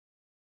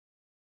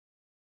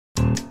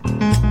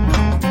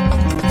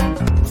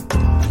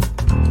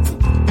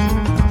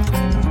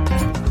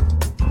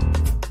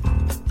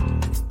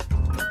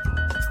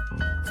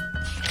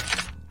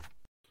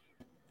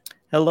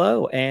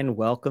Hello and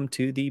welcome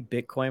to the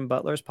Bitcoin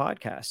Butlers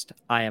podcast.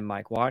 I am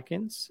Mike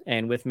Watkins,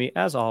 and with me,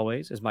 as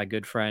always, is my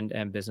good friend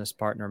and business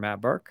partner,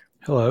 Matt Burke.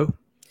 Hello.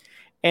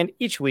 And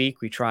each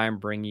week, we try and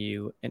bring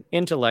you an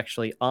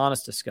intellectually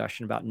honest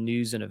discussion about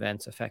news and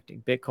events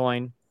affecting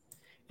Bitcoin.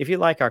 If you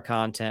like our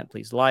content,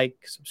 please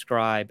like,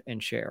 subscribe,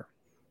 and share.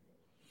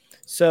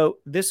 So,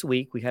 this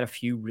week, we had a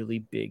few really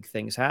big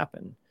things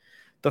happen.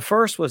 The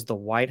first was the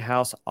White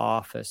House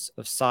Office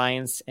of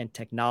Science and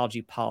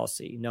Technology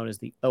Policy, known as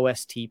the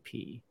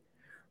OSTP,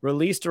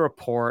 released a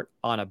report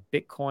on a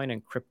Bitcoin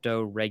and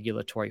crypto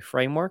regulatory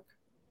framework.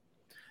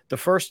 The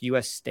first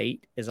US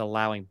state is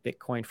allowing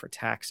Bitcoin for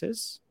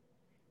taxes,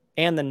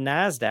 and the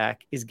NASDAQ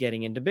is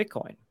getting into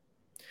Bitcoin.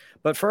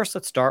 But first,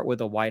 let's start with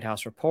the White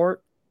House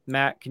report.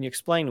 Matt, can you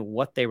explain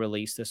what they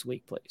released this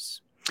week,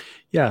 please?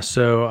 Yeah.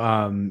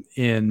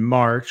 In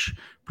March,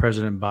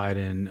 President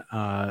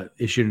Biden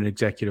issued an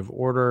executive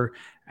order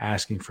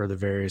asking for the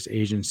various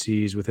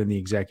agencies within the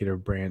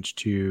executive branch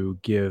to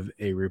give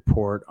a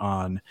report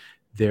on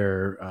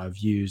their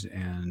views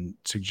and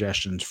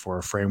suggestions for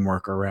a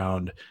framework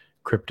around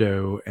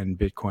crypto and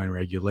Bitcoin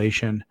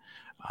regulation.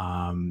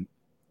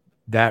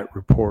 That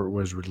report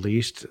was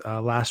released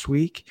last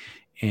week,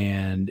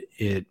 and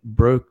it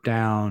broke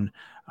down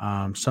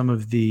some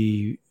of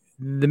the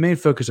main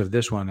focus of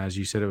this one, as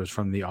you said, it was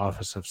from the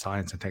Office of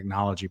Science and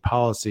Technology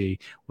Policy,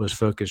 was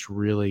focused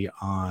really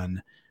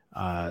on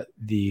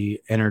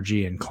the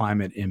energy and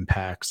climate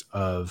impacts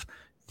of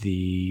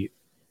the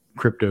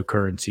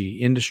cryptocurrency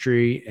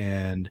industry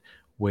and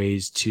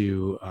ways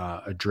to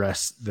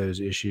address those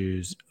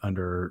issues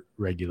under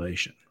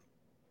regulation.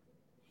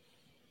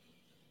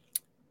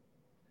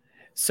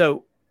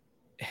 So,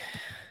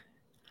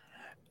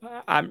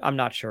 I'm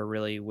not sure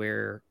really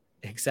where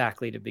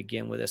exactly to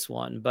begin with this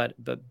one, but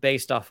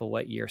based off of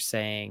what you're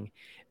saying,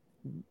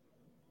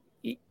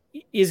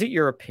 is it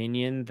your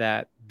opinion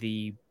that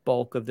the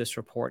bulk of this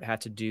report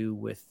had to do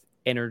with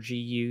energy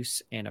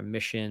use and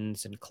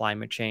emissions and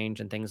climate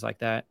change and things like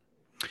that?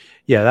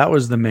 Yeah, that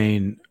was the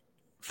main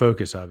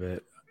focus of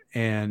it.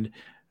 And,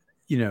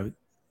 you know,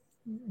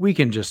 we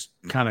can just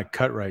kind of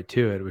cut right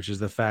to it, which is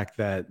the fact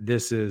that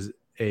this is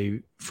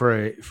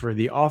for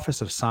the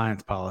Office of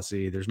Science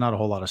Policy. There's not a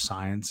whole lot of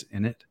science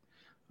in it.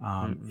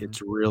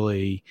 It's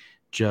really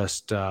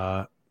just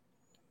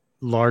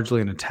largely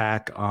an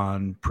attack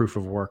on proof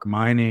of work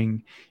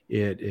mining.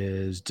 It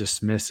is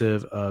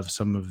dismissive of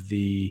some of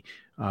the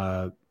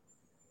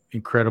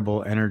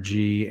incredible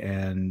energy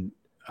and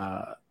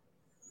uh,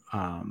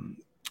 um,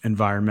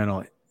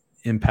 environmental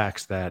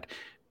impacts that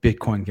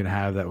Bitcoin can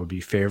have that would be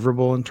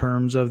favorable in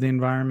terms of the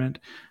environment.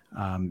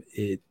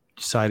 It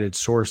cited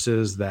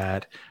sources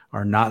that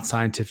are not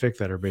scientific,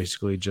 that are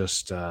basically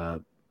just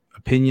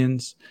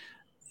opinions.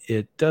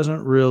 It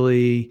doesn't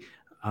really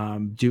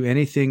do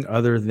anything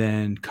other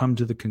than come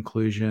to the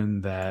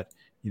conclusion that,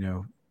 you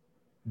know,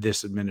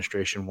 this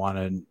administration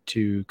wanted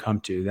to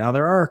come to. Now,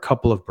 there are a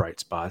couple of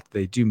bright spots.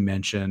 They do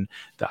mention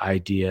the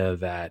idea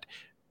that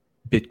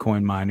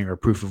Bitcoin mining or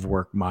proof of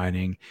work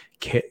mining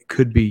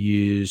could be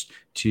used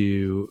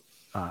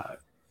uh,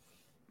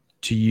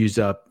 to use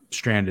up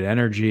stranded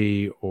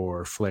energy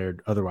or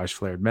otherwise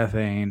flared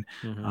methane.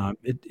 Mm-hmm.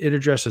 It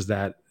addresses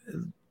that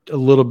a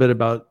little bit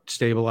about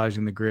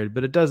stabilizing the grid,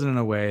 but it does it in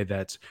a way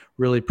that's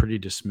really pretty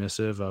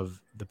dismissive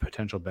of the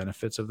potential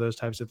benefits of those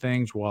types of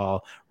things,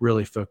 while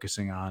really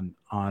focusing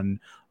on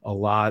a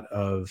lot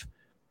of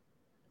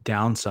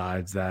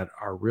downsides that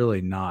are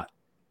really not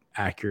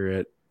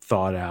accurate,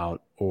 thought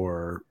out,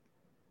 or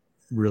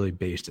really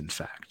based in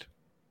fact.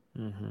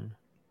 Mm-hmm.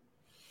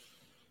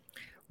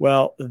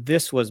 Well,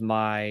 this was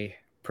my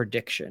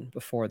prediction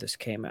before this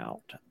came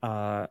out.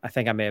 I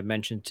think I may have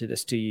mentioned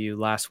this to you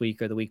last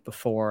week or the week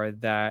before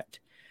that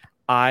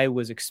I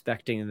was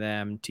expecting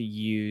them to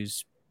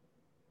use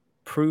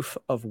proof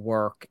of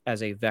work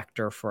as a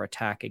vector for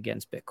attack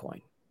against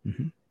Bitcoin.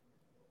 Mm-hmm.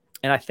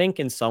 And I think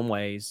in some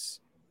ways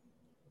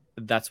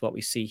that's what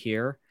we see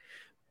here.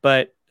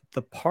 But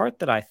the part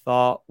that I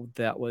thought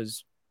that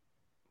was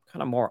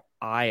kind of more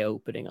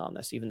eye-opening on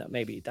this, even though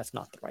maybe that's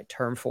not the right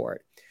term for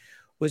it,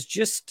 was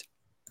just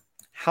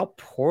how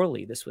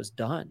poorly this was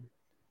done.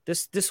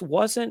 This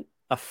wasn't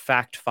a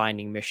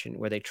fact-finding mission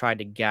where they tried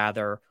to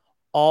gather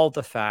all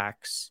the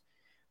facts,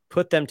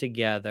 put them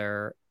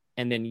together,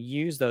 and then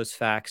use those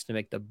facts to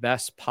make the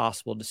best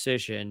possible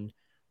decision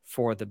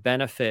for the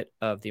benefit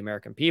of the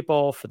American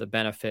people, for the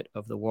benefit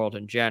of the world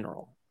in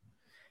general.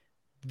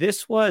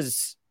 This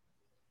was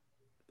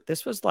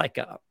like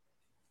a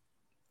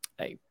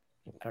I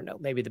don't know,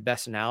 maybe the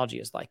best analogy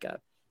is like a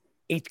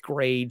eighth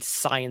grade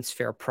science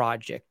fair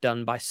project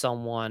done by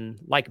someone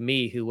like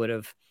me who would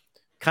have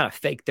kind of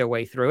faked their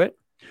way through it.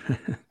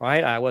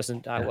 Right. I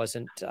wasn't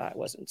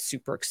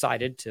super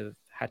excited to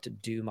had to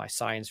do my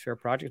science fair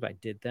projects, but I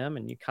did them.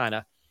 And you kind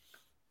of,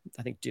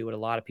 I think, do what a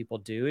lot of people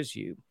do is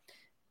you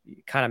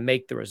kind of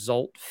make the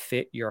result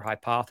fit your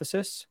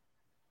hypothesis.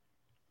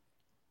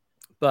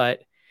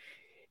 But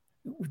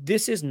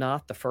this is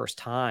not the first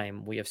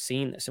time we have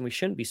seen this, and we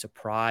shouldn't be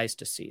surprised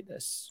to see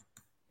this.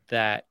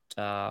 That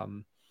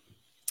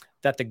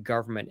that the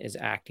government is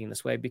acting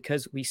this way,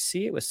 because we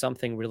see it with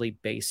something really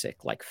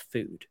basic like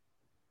food.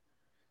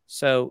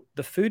 So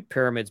the food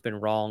pyramid's been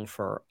wrong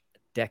for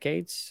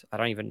decades. I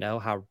don't even know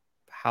how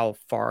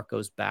far it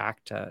goes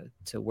back to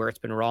where it's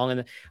been wrong.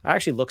 And I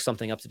actually looked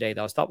something up today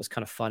that I thought was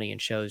kind of funny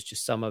and shows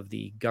just some of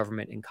the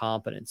government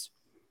incompetence,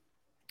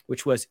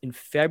 which was in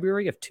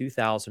February of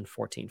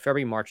 2014,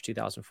 February, March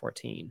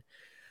 2014.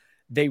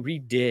 They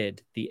redid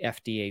the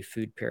FDA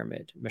food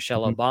pyramid.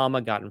 Michelle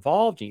Obama got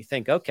involved, and you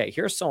think, okay,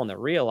 here's someone that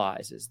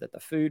realizes that the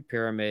food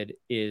pyramid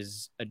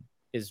is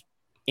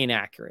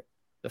inaccurate.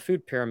 The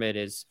food pyramid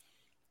is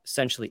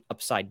essentially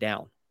upside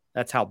down.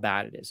 That's how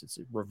bad it is. It's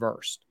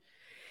reversed.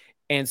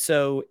 And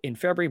so in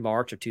February,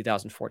 March of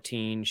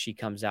 2014, she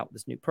comes out with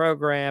this new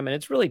program, and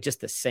it's really just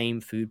the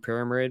same food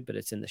pyramid, but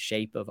it's in the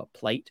shape of a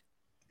plate.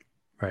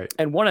 Right.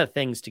 And one of the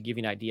things to give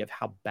you an idea of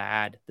how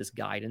bad this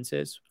guidance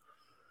is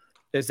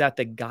that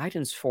the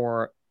guidance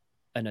for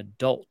an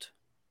adult,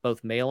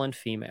 both male and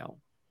female,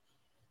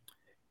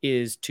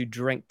 is to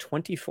drink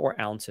 24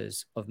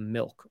 ounces of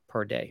milk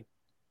per day.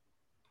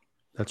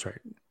 That's right.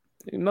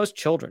 Most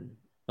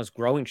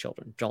growing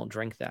children don't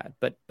drink that,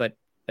 but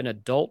an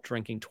adult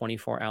drinking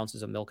 24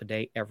 ounces of milk a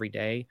day every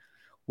day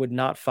would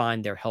not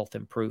find their health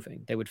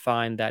improving. They would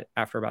find that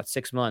after about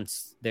 6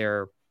 months,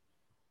 they're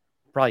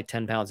probably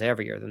 10 pounds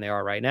heavier than they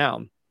are right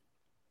now,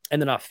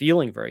 and they're not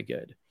feeling very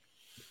good.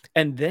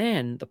 And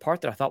then the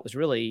part that I thought was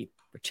really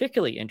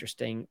particularly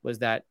interesting was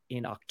that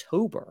in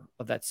October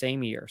of that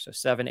same year, so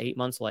 7-8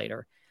 months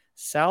later,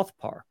 South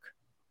Park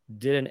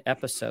did an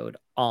episode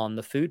on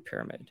the food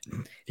pyramid.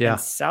 Yeah. And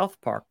South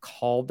Park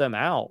called them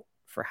out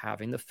for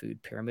having the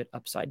food pyramid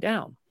upside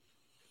down.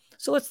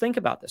 So let's think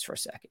about this for a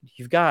second.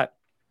 You've got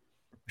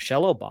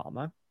Michelle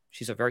Obama.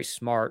 She's a very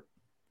smart,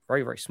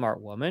 very, very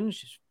smart woman.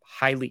 She's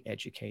highly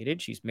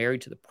educated. She's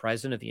married to the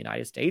president of the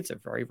United States, a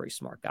very, very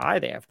smart guy.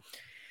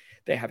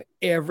 They have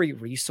every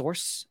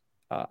resource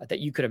that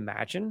you could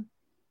imagine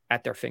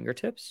at their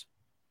fingertips.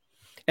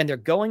 And they're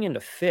going in to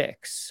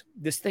fix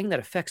this thing that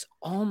affects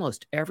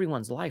almost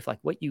everyone's life. Like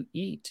what you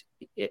eat,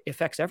 it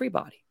affects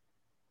everybody.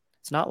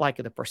 It's not like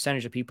the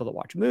percentage of people that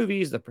watch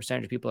movies, the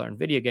percentage of people that are in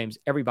video games,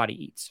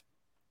 everybody eats.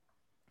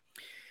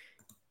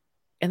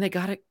 And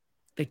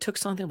they took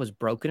something that was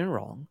broken and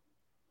wrong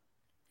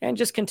and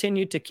just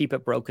continued to keep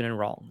it broken and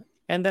wrong.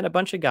 And then a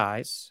bunch of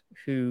guys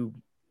who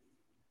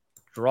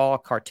draw a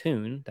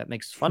cartoon that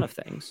makes fun of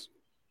things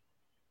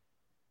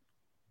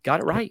got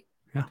it right.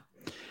 Yeah.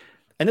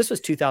 And this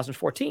was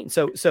 2014.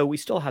 So we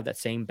still have that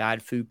same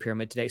bad food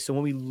pyramid today. So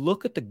when we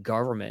look at the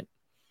government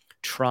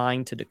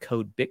trying to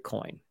decode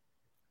Bitcoin,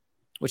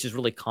 which is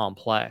really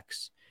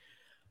complex,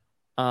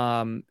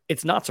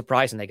 it's not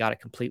surprising they got it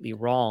completely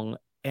wrong.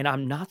 And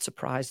I'm not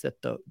surprised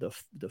that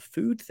the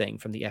food thing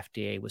from the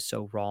FDA was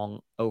so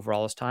wrong over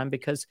all this time,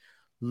 because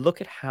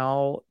look at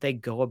how they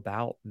go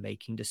about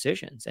making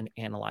decisions and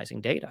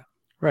analyzing data.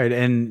 Right.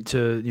 And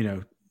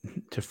to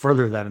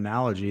further that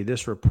analogy,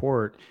 this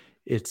report,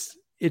 it's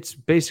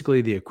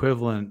basically the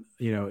equivalent,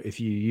 if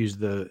you use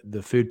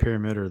the food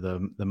pyramid or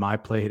the My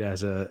Plate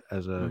as a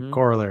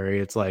corollary,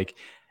 it's like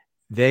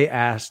they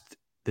asked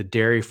the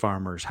dairy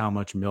farmers how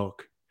much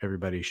milk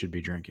everybody should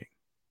be drinking.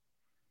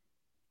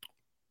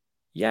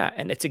 Yeah,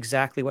 and it's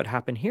exactly what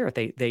happened here.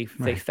 They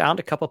found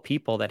a couple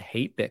people that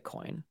hate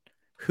Bitcoin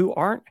who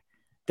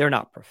they're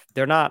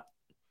not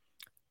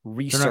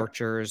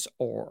researchers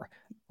or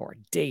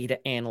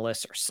data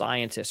analysts or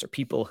scientists or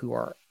people who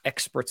are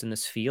experts in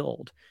this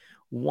field.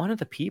 One of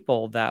the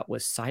people that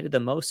was cited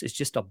the most is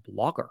just a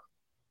blogger.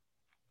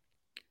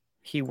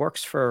 He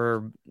works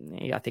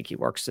I think he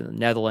works in the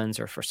Netherlands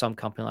or for some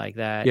company like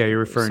that. Yeah, you're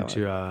referring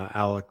to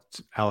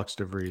Alex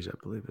de Vries, I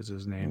believe is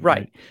his name.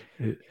 Right.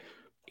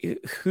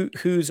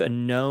 Who's a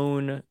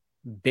known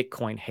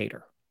Bitcoin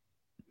hater.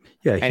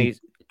 Yeah,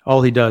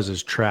 all he does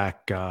is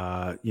track,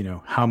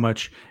 how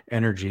much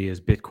energy is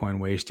Bitcoin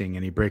wasting,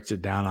 and he breaks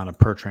it down on a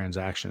per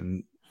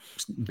transaction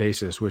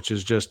basis, which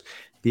is just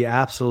the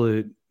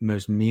absolute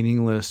most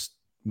meaningless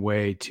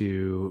way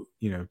to,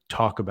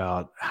 talk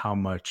about how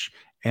much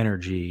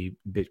energy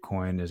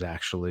Bitcoin is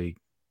actually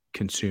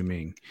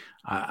consuming.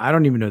 I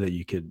don't even know that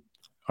you could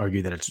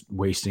argue that it's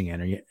wasting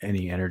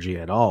any energy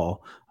at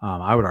all.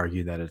 I would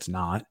argue that it's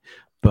not,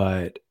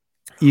 but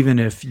even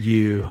if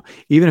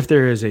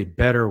there is a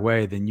better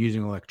way than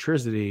using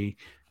electricity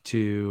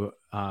to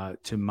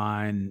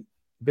mine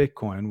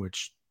Bitcoin,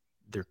 which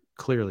there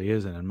clearly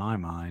isn't in my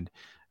mind,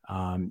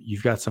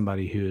 you've got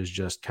somebody who is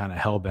just kind of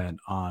hell-bent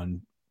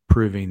on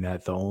proving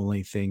that the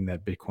only thing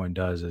that Bitcoin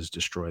does is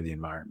destroy the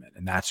environment.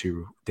 And that's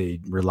who they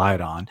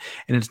relied on.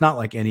 And it's not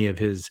like any of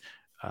his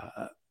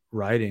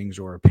writings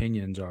or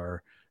opinions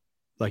are,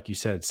 like you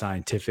said,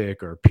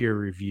 scientific or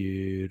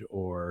peer-reviewed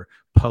or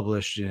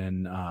published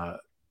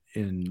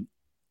in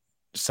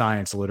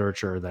science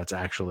literature that's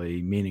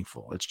actually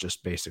meaningful. It's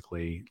just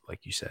basically,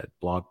 like you said,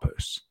 blog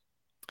posts.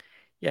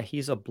 Yeah,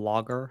 he's a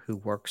blogger who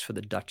works for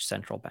the Dutch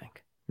Central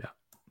Bank. Yeah.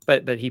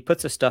 But he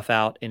puts his stuff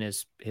out in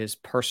his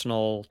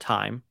personal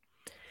time.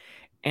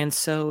 And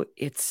so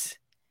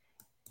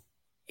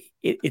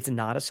it's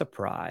not a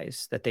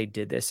surprise that they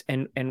did this.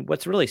 And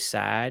what's really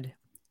sad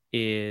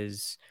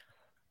is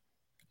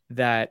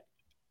that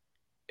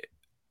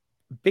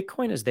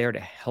Bitcoin is there to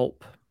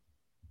help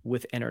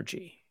with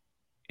energy.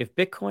 If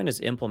Bitcoin is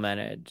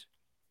implemented,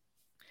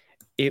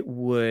 it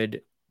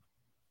would,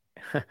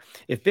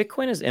 if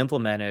Bitcoin is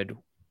implemented,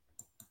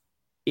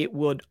 it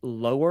would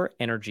lower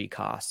energy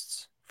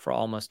costs for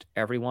almost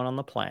everyone on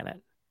the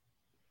planet.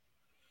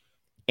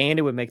 And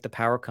it would make the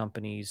power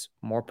companies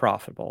more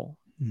profitable.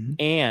 Mm-hmm.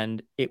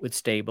 And it would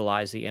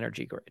stabilize the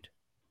energy grid.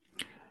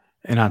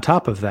 And on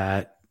top of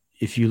that,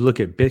 if you look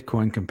at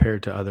Bitcoin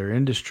compared to other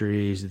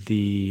industries,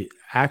 the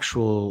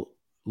actual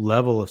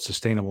level of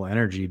sustainable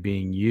energy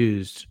being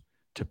used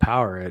to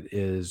power it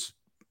is,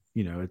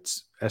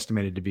 it's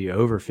estimated to be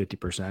over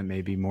 50%,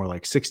 maybe more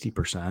like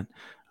 60%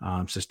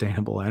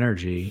 sustainable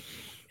energy.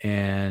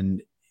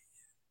 And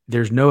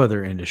there's no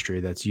other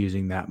industry that's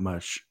using that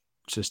much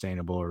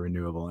sustainable or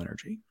renewable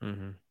energy.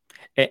 Mm-hmm.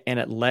 And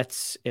it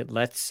lets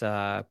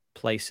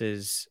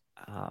places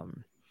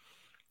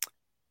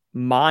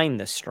mine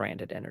the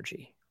stranded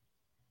energy,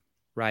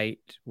 right?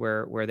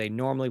 Where they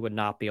normally would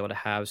not be able to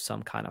have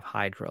some kind of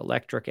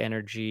hydroelectric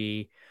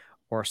energy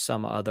or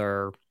some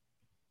other,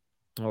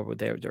 or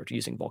they're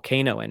using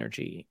volcano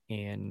energy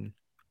in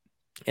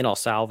El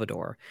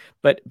Salvador,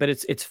 but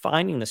it's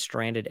finding the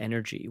stranded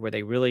energy where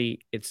they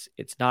really it's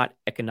not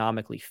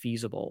economically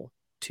feasible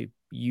to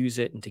use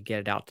it and to get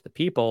it out to the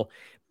people.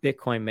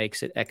 Bitcoin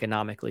makes it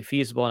economically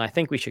feasible, and I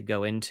think we should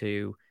go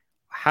into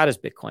how does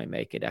Bitcoin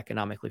make it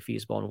economically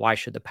feasible, and why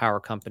should the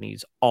power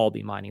companies all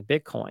be mining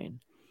Bitcoin?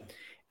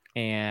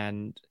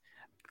 And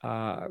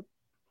the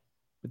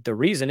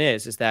reason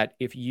is that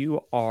if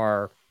you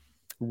are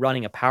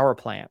running a power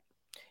plant,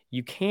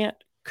 you can't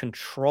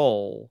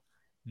control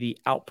the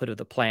output of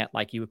the plant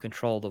like you would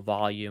control the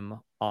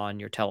volume on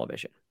your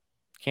television.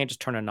 You can't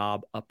just turn a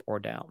knob up or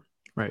down.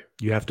 Right.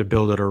 You have to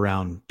build it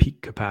around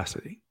peak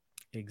capacity.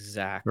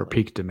 Exactly. Or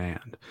peak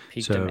demand.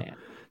 Peak demand.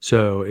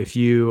 So if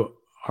you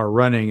are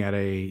running at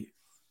a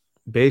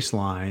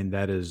baseline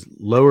that is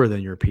lower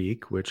than your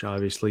peak, which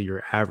obviously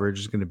your average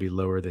is going to be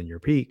lower than your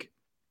peak,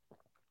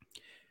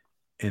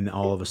 and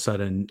all of a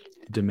sudden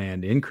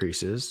demand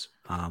increases,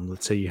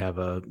 let's say you have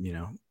a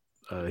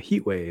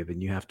heat wave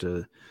and you have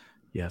to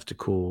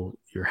cool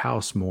your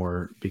house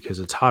more because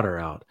it's hotter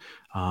out.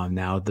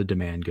 Now the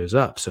demand goes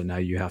up. So now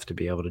you have to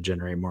be able to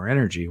generate more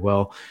energy.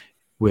 Well,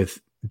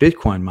 with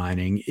Bitcoin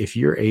mining, if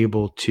you're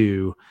able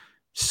to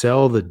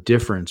sell the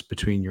difference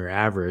between your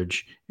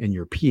average and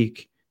your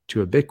peak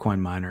to a Bitcoin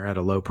miner at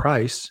a low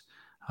price,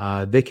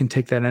 they can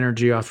take that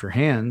energy off your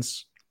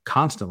hands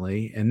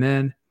constantly. And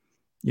then,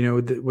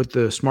 what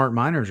the smart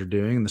miners are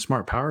doing and the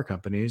smart power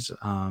companies,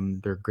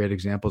 there are great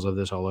examples of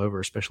this all over,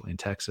 especially in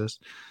Texas,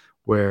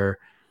 where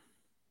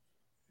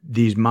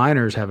these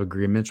miners have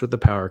agreements with the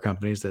power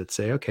companies that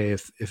say, okay,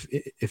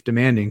 if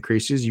demand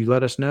increases, you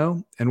let us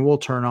know and we'll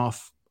turn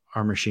off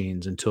our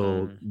machines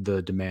until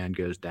the demand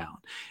goes down.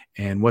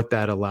 And what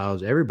that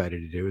allows everybody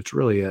to do, it's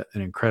really an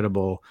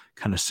incredible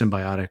kind of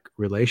symbiotic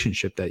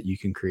relationship that you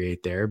can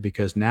create there,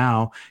 because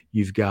now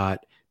you've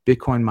got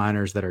Bitcoin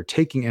miners that are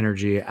taking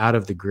energy out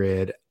of the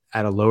grid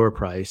at a lower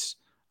price,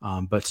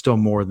 but still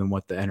more than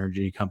what the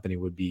energy company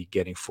would be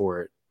getting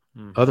for it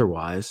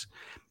otherwise.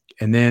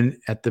 And then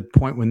at the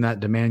point when that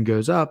demand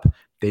goes up,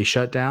 they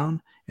shut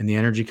down and the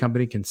energy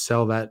company can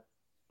sell that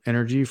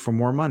energy for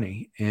more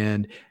money.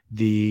 And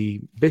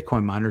the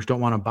Bitcoin miners don't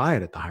want to buy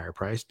it at the higher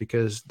price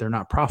because they're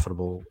not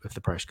profitable if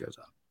the price goes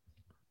up.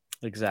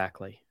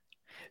 Exactly.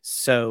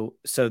 So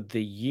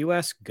the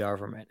U.S.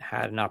 government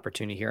had an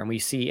opportunity here, and we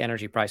see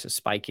energy prices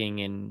spiking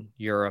in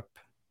Europe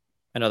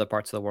and other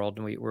parts of the world,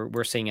 and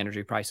we're seeing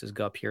energy prices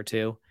go up here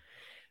too.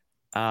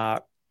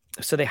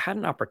 So they had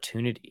an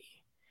opportunity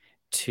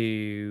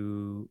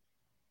to,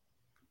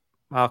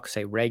 I'll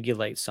say,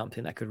 regulate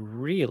something that could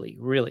really,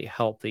 really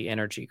help the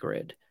energy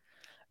grid.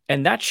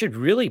 And that should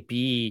really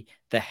be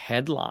the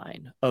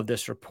headline of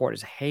this report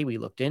is, hey, we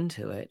looked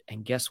into it,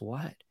 and guess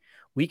what?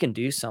 We can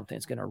do something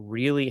that's going to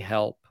really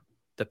help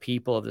the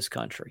people of this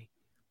country.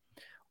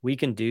 We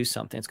can do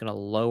something that's going to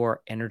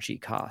lower energy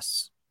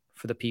costs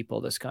for the people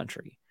of this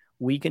country.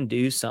 We can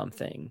do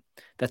something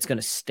that's going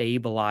to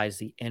stabilize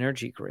the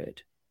energy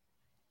grid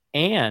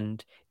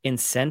and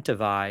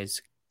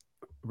incentivize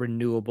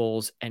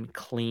renewables and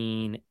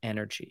clean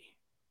energy,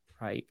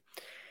 right?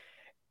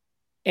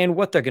 And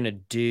what they're going to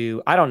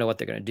do, I don't know what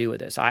they're going to do with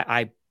this.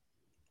 I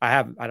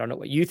don't know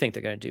what you think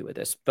they're going to do with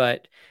this,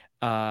 but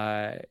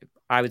I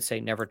would say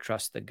never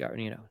trust the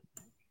government.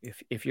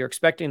 If you're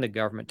expecting the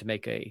government to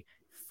make a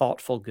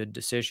thoughtful, good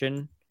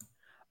decision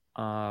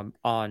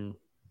on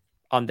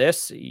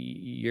this,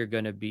 you're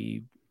going to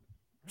be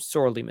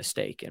sorely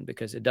mistaken,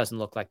 because it doesn't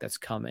look like that's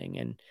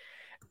coming.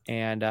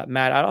 And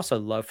Matt, I'd also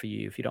love for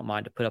you, if you don't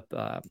mind, to put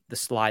up the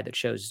slide that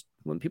shows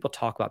when people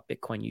talk about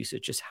Bitcoin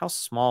usage, just how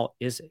small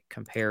is it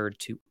compared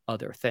to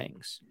other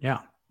things?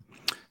 Yeah.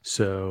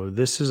 So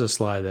this is a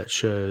slide that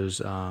shows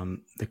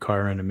the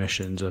carbon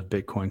emissions of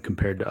Bitcoin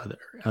compared to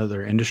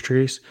other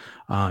industries.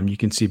 You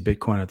can see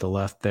Bitcoin at the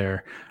left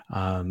there.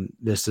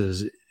 This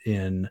is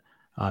in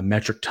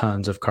metric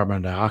tons of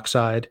carbon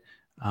dioxide.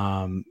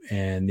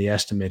 And the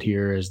estimate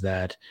here is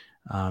that,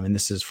 and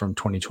this is from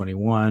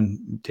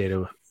 2021,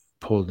 data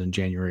pulled in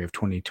January of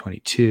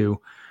 2022.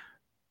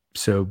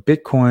 So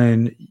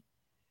Bitcoin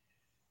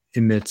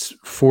emits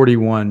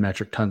 41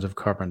 metric tons of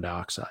carbon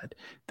dioxide.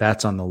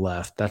 That's on the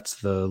left. That's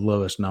the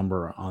lowest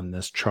number on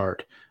this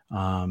chart.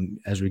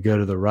 As we go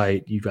to the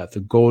right, you've got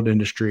the gold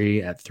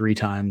industry at 3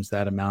 times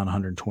that amount,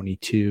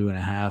 122 and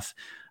a half.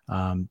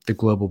 The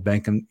global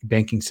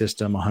banking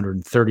system,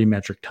 130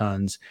 metric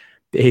tons.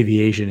 The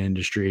aviation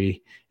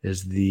industry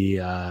is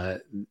the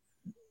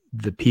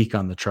peak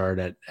on the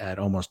chart at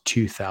almost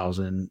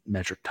 2,000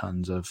 metric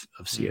tons of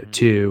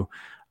CO2.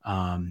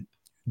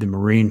 The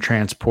marine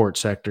transport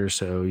sector,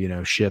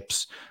 so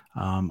ships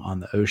on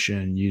the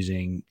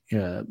ocean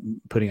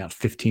putting out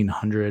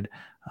 1,500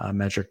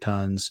 metric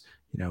tons,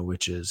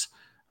 which is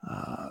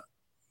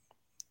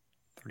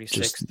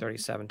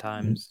 37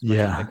 times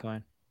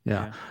Bitcoin.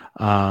 Yeah.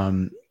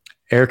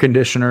 Air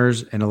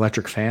conditioners and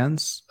electric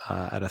fans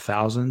at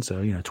 1,000,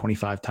 so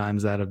 25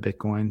 times that of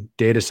Bitcoin.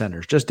 Data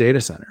centers, just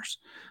data centers,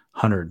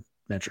 100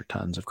 metric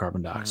tons of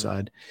carbon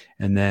dioxide.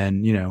 And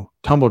then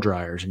tumble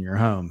dryers in your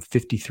home,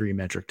 53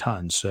 metric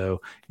tons.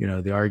 So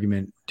the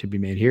argument to be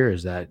made here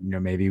is that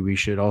maybe we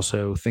should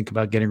also think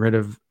about getting rid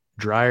of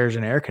dryers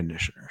and air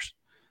conditioners.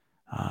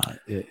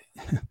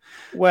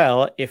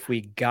 Well, if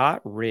we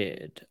got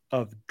rid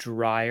of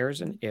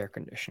dryers and air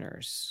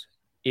conditioners,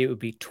 it would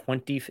be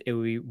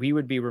we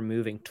would be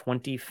removing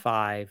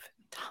 25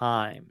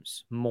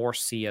 times more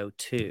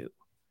CO2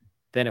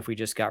 than if we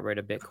just got rid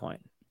of Bitcoin.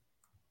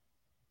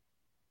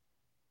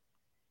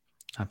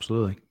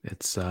 Absolutely.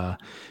 It's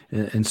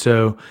and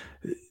so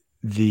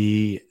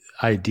the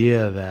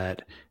idea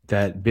that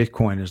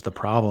Bitcoin is the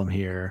problem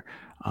here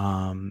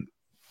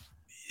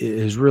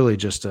is really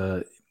just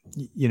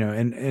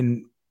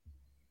and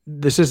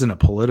this isn't a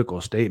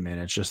political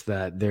statement. It's just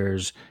that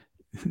there's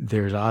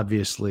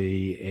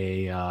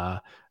obviously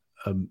a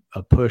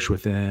push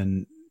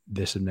within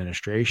this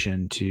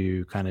administration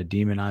to kind of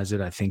demonize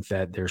it. I think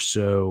that they're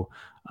so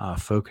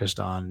focused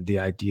on the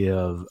idea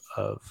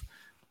of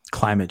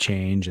climate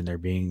change and there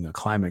being a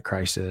climate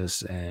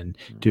crisis and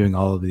doing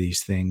all of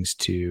these things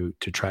to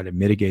try to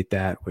mitigate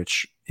that,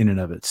 which in and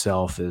of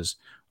itself is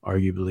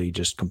arguably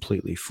just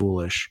completely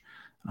foolish.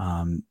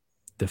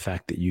 The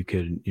fact that you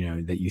could,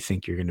 that you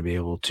think you're going to be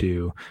able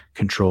to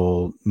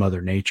control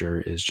Mother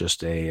Nature is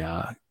just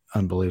a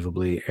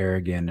unbelievably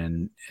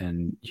arrogant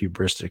and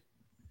hubristic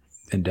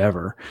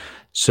endeavor.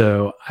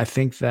 So I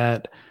think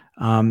that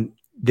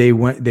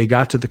they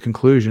got to the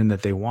conclusion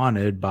that they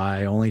wanted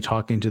by only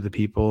talking to the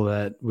people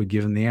that would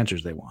give them the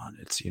answers they want.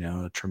 It's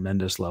a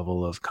tremendous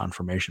level of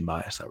confirmation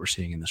bias that we're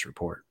seeing in this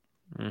report.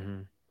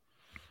 Mm-hmm.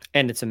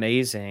 And it's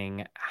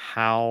amazing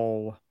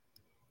how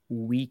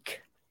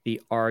weak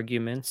the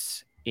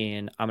arguments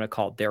in, I'm going to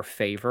call it, their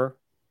favor,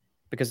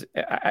 because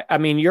I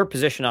mean, your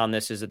position on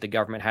this is that the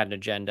government had an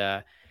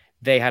agenda,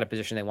 they had a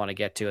position they want to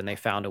get to, and they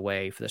found a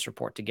way for this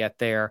report to get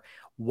there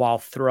while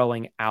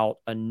throwing out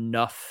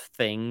enough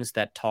things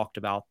that talked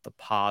about the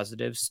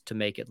positives to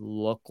make it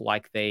look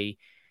like they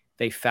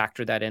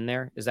factor that in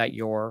there. Is that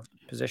your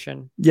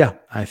position? Yeah,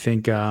 I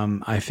think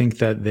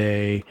that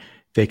they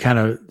kind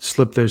of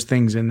slip those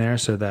things in there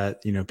so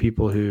that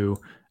people who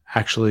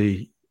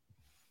actually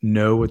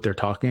know what they're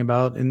talking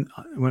about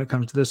when it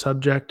comes to this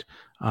subject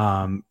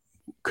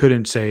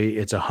couldn't say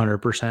it's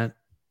 100%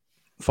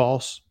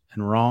 false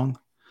and wrong.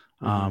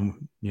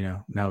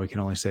 Now we can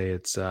only say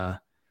it's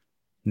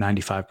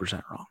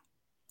 95% wrong.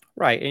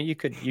 Right. And you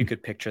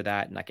could picture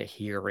that in like a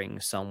hearing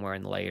somewhere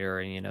and later,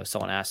 and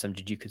someone asked them,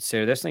 did you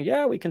consider this? And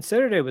yeah, we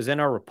considered it. It was in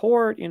our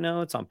report,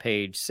 it's on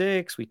page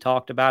 6. We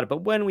talked about it.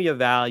 But when we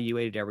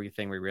evaluated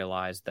everything, we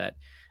realized that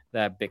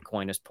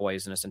Bitcoin is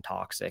poisonous and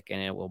toxic,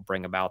 and it will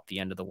bring about the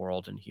end of the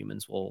world, and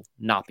humans will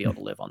not be able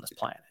to live on this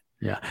planet.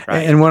 Yeah.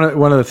 Right? And one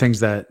of the things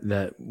that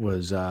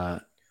was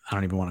I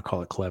don't even want to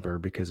call it clever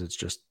because it's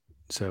just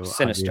so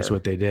sinister. Obvious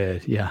what they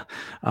did. Yeah.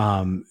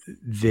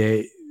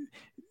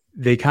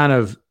 They kind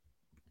of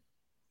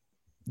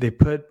they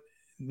put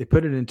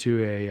it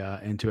into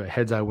a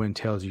heads I win,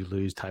 tails you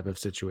lose type of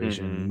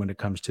situation when it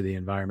comes to the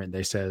environment.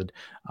 They said,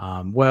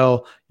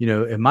 well,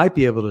 it might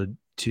be able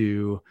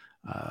to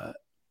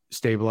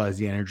stabilize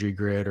the energy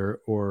grid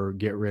or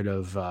get rid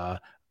of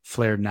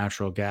flared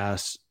natural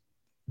gas,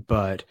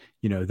 but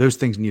those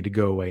things need to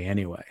go away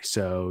anyway.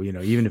 So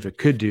even if it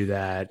could do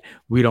that,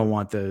 we don't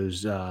want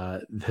those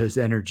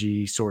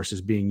energy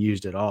sources being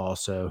used at all.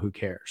 So who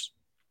cares?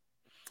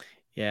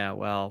 Yeah,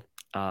 well,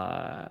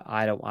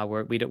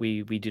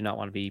 we do not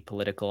want to be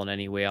political in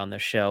any way on the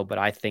show, but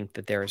I think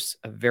that there's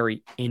a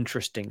very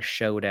interesting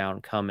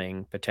showdown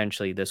coming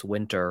potentially this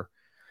winter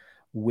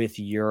with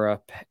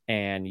Europe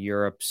and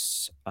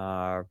Europe's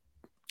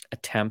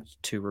attempt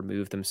to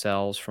remove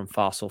themselves from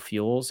fossil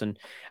fuels, and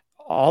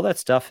all that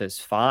stuff is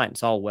fine.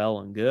 It's all well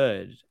and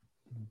good,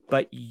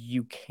 but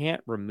you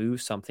can't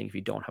remove something if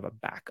you don't have a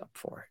backup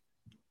for it.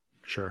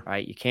 Sure.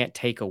 Right? You can't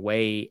take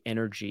away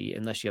energy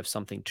unless you have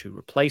something to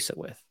replace it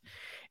with.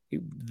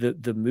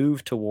 The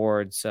move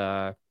towards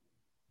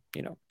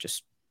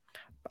just,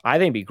 I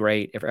think it'd be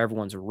great if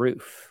everyone's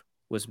roof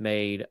was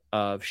made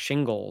of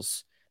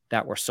shingles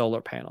that were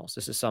solar panels.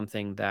 This is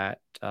something that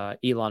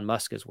Elon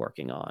Musk is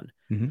working on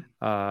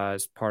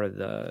as part of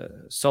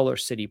the Solar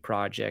City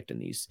project,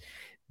 and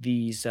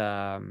these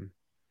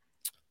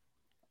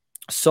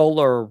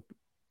solar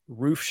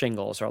roof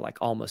shingles are like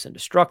almost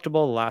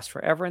indestructible, last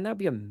forever, and that'd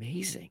be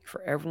amazing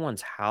for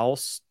everyone's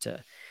house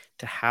to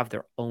have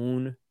their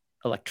own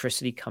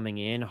electricity coming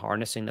in,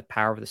 harnessing the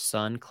power of the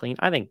sun clean.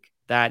 I think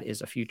that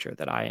is a future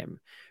that I am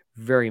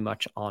very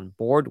much on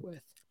board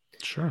with.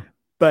 Sure.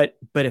 But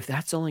if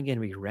that's only going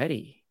to be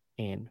ready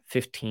in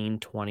 15,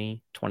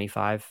 20,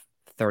 25,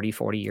 30,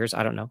 40 years,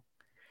 I don't know.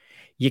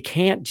 You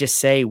can't just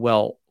say,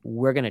 well,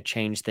 we're going to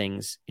change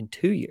things in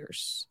 2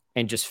 years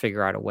and just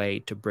figure out a way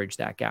to bridge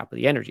that gap of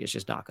the energy. It's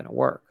just not going to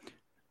work.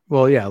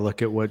 Well, yeah,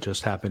 look at what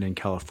just happened in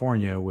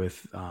California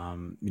with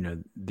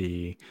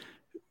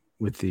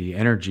with the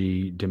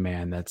energy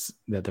demand that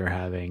they're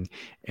having,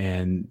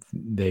 and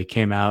they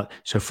came out.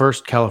 So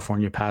first,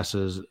 California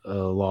passes a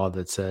law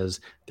that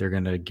says they're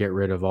going to get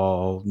rid of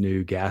all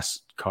new gas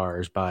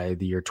cars by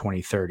the year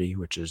 2030,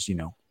 which is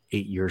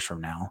 8 years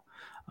from now.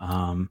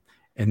 And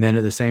then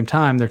at the same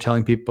time, they're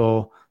telling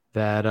people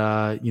that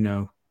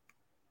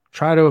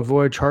try to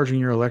avoid charging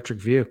your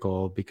electric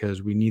vehicle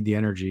because we need the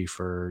energy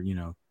for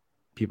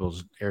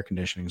people's air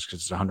conditionings because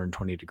it's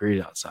 120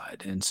 degrees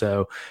outside. And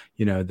so,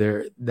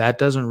 that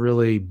doesn't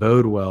really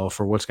bode well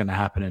for what's going to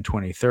happen in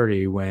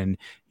 2030 when,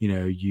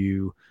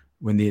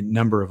 when the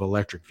number of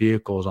electric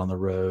vehicles on the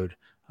road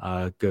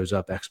goes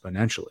up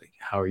exponentially.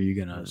 How are you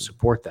going to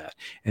support that?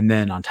 And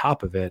then on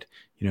top of it,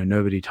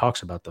 nobody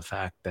talks about the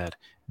fact that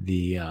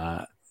the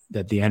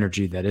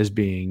energy that is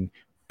being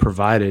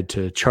provided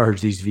to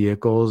charge these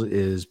vehicles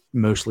is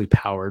mostly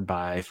powered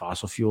by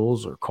fossil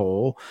fuels or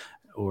coal,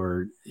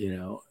 or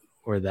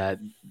that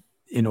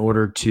in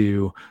order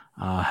to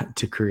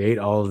create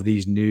all of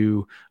these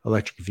new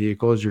electric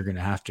vehicles, you're going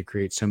to have to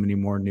create so many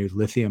more new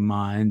lithium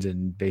mines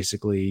and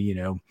basically,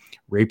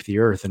 rape the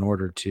earth in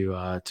order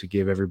to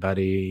give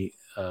everybody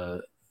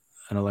an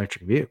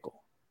electric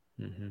vehicle.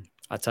 Mm-hmm.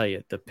 I'll tell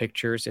you the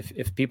pictures.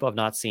 If people have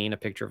not seen a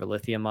picture of a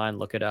lithium mine,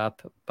 look it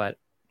up. But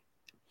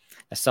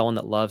as someone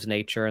that loves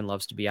nature and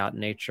loves to be out in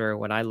nature,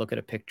 when I look at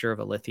a picture of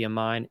a lithium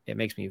mine, it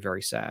makes me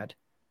very sad.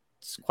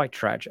 It's quite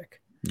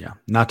tragic. Yeah,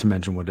 not to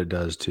mention what it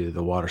does to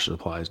the water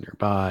supplies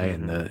nearby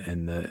and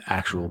the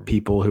actual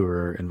people who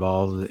are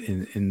involved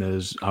in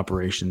those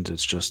operations.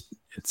 It's just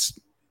it's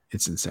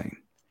insane.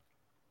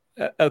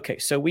 Okay,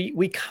 so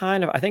we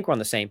kind of, I think we're on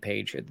the same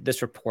page here.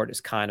 This report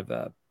is kind of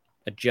a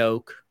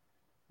joke,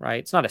 right?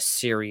 It's not a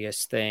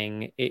serious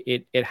thing.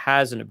 It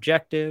has an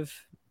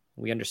objective.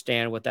 We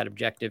understand what that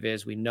objective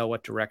is. We know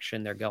what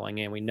direction they're going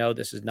in. We know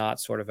this is not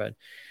sort of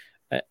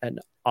an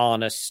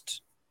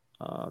honest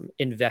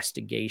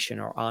investigation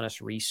or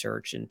honest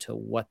research into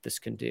what this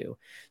can do.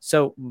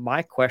 So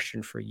my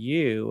question for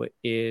you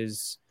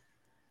is,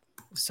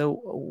 so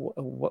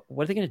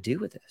what are they going to do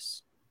with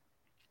this?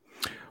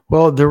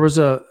 Well, there was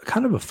a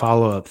kind of a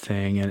follow-up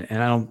thing,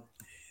 and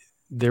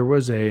there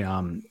was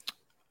a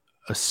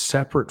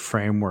separate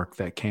framework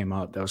that came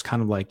up that was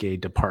kind of like a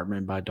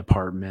department by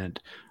department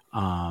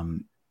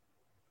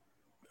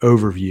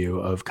overview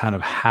of kind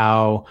of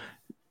how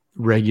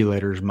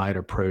regulators might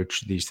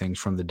approach these things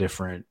from the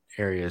different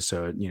areas.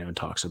 So it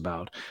talks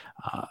about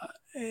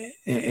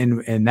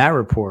and that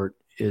report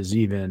is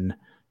even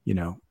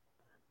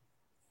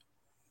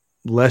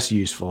less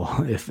useful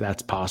if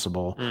that's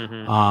possible.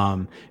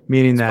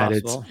 Meaning that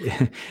possible.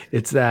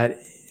 it's that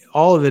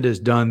all of it is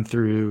done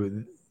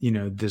through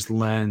this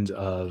lens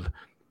of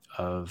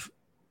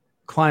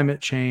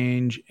climate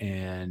change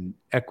and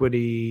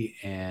equity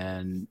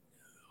and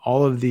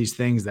all of these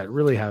things that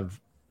really have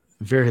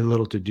very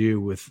little to do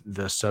with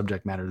the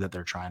subject matter that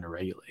they're trying to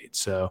regulate.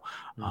 So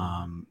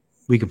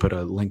we can put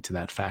a link to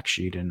that fact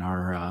sheet in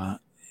our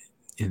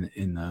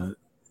in the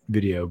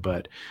video,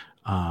 but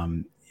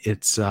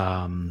it's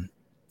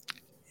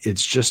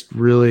just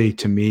really,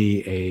 to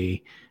me,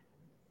 a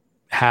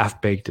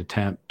half-baked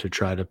attempt to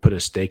try to put a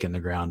stake in the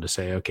ground to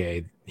say,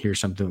 okay, here's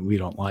something we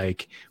don't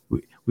like.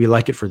 We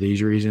like it for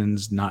these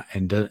reasons, not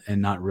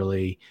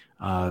really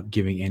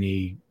giving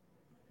any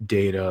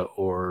data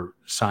or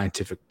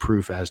scientific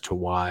proof as to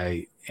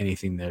why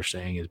anything they're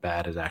saying is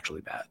bad is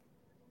actually bad.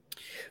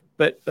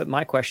 But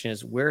my question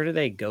is, where do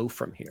they go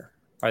from here?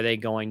 Are they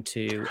going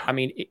to? I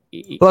mean,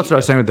 well, that's what I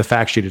was saying with the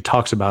fact sheet. It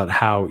talks about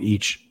how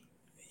each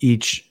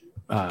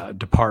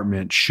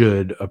department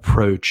should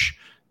approach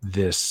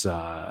this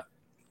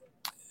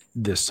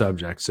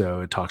subject.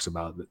 So it talks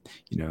about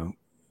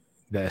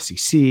the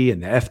SEC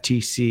and the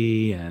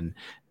FTC and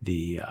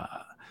the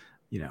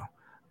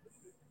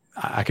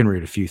I can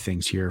read a few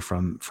things here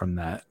from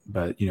that,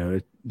 but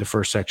the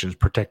first section is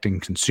protecting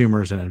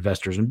consumers and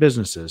investors and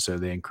businesses. So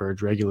they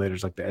encourage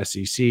regulators like the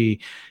SEC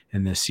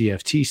and the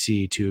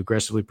CFTC to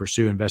aggressively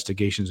pursue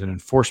investigations and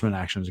enforcement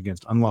actions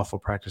against unlawful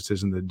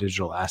practices in the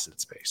digital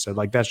asset space. So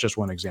like that's just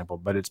one example,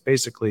 but it's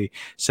basically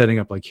setting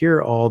up like here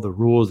are all the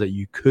rules that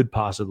you could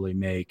possibly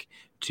make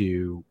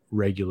to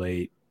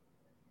regulate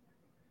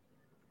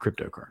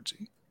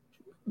cryptocurrency.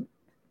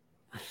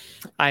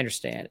 I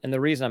understand. And the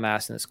reason I'm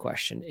asking this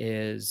question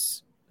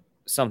is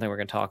something we're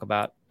going to talk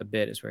about a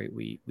bit as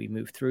we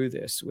move through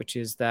this, which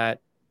is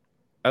that,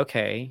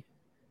 okay,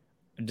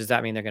 does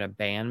that mean they're going to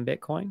ban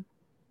Bitcoin?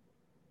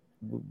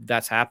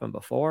 That's happened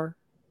before.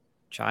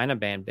 China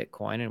banned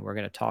Bitcoin, and we're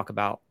going to talk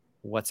about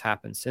what's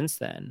happened since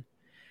then.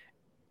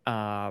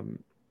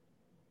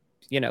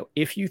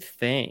 If you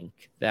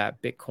think that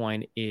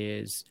Bitcoin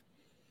is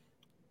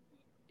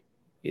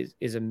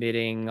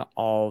emitting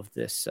all of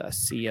this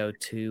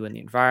CO2 in the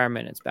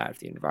environment, it's bad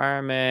for the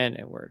environment,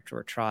 and we're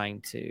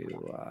trying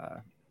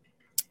to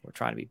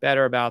be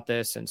better about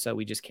this, and so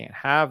we just can't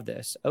have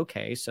this.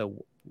 Okay,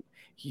 so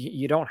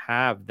you don't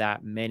have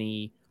that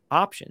many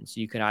options.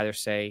 You can either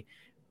say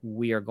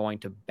we are going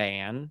to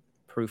ban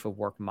proof of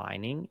work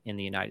mining in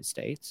the United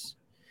States.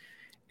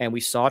 And we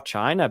saw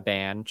China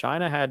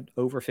had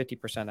over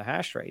 50% of the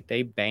hash rate.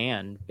 They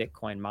banned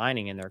Bitcoin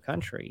mining in their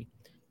country,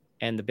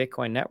 and the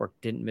Bitcoin network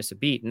didn't miss a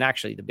beat. And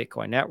actually, the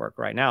Bitcoin network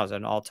right now is at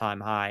an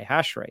all-time high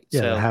hash rate.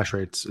 Yeah, so the hash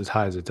rate's as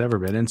high as it's ever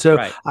been. And so,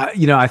 right.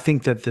 I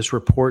think that this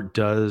report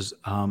does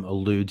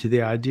allude to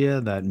the idea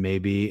that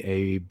maybe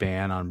a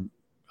ban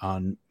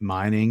on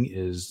mining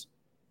is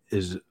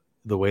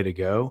the way to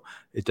go.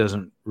 It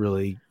doesn't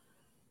really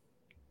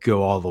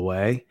go all the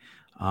way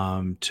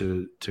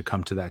to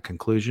come to that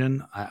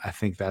conclusion. I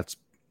think that's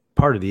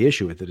part of the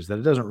issue with it, is that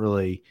it doesn't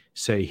really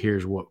say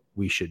here's what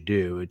we should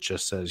do. It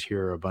just says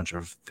here are a bunch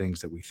of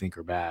things that we think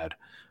are bad,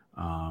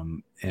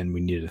 and we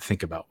need to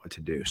think about what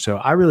to do. So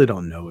I really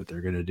don't know what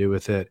they're going to do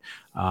with it.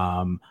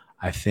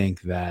 I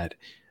think that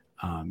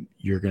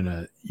you're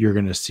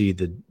gonna see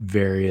the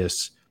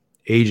various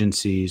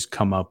agencies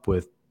come up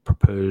with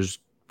proposed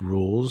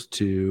rules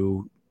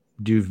to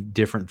do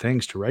different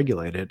things to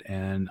regulate it,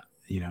 and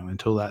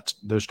until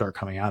those start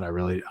coming out, I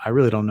really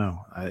don't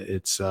know.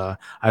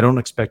 I don't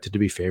expect it to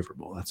be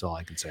favorable. That's all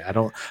I can say.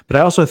 But I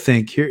also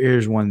think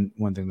here's one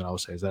thing that I'll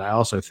say is that I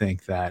also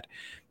think that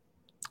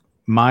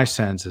my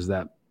sense is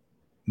that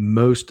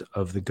most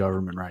of the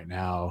government right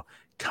now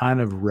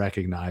kind of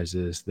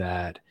recognizes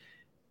that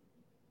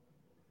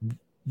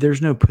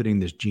there's no putting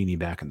this genie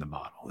back in the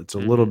bottle. It's a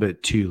little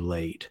bit too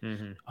late.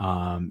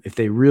 If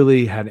they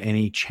really had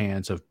any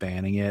chance of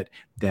banning it,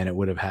 then it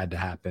would have had to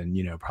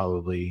happen,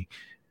 probably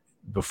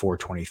before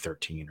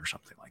 2013 or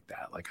something like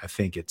that. Like, I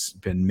think it's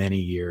been many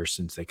years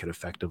since they could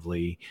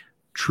effectively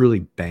truly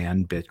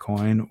ban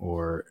Bitcoin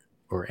or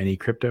any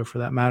crypto for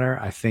that matter.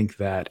 I think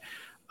that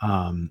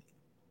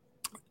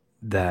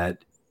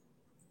that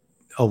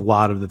a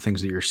lot of the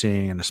things that you're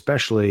seeing, and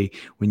especially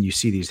when you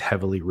see these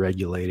heavily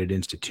regulated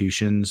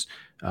institutions,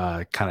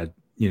 kind of,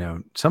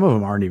 some of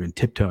them aren't even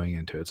tiptoeing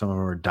into it. Some of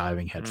them are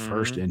diving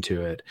headfirst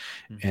into it.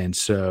 And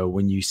so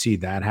when you see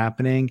that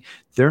happening,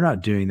 they're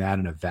not doing that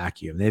in a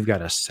vacuum. They've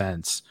got a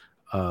sense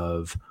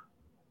of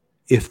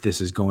if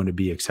this is going to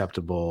be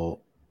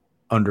acceptable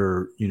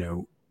under,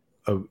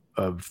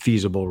 a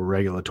feasible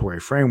regulatory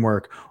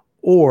framework,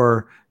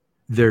 or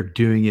they're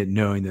doing it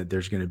knowing that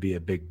there's going to be a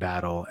big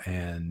battle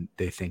and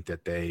they think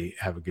that they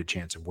have a good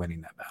chance of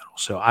winning that battle.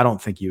 So I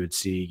don't think you would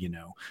see,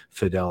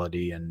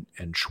 Fidelity and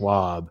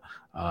Schwab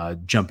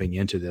jumping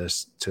into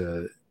this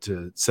to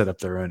set up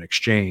their own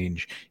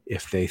exchange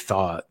if they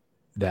thought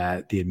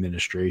that the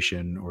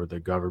administration or the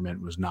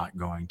government was not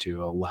going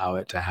to allow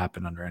it to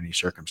happen under any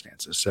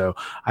circumstances. So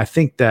I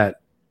think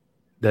that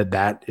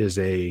is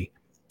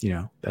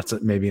that's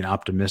maybe an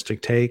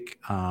optimistic take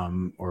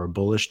or a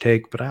bullish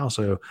take, but I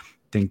also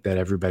think that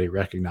everybody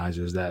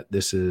recognizes that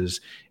this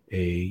is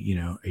a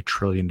 $1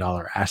 trillion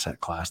asset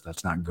class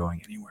that's not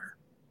going anywhere.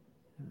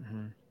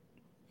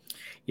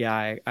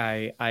 Yeah,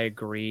 I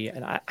agree.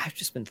 And I've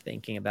just been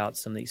thinking about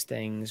some of these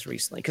things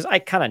recently because I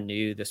kind of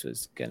knew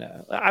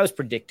I was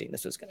predicting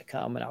this was going to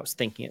come, and I was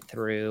thinking it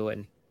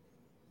through.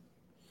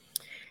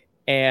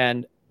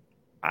 And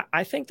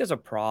I think there's a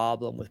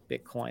problem with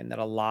Bitcoin that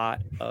a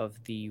lot of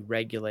the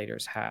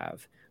regulators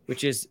have,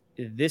 which is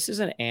this is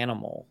an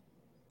animal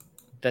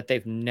that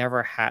they've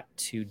never had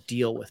to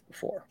deal with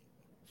before.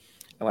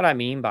 And what I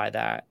mean by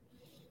that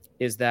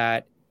is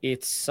that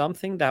it's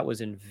something that was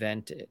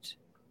invented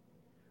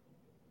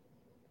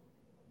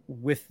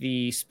with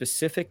the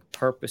specific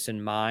purpose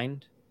in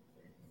mind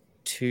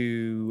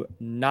to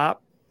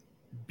not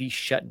be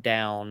shut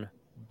down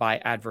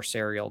by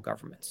adversarial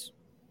governments,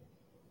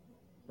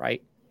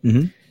 right?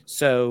 Mm-hmm.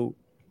 So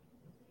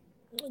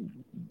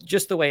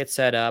just the way it's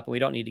set up, we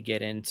don't need to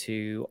get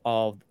into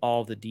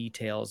all the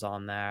details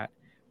on that,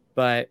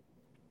 but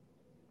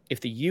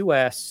if the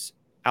U.S.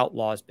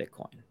 outlaws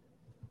Bitcoin,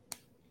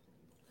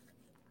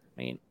 I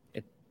mean,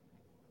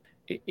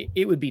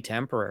 it would be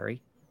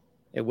temporary.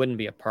 It wouldn't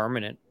be a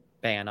permanent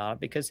ban on it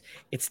because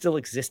it's still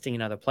existing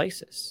in other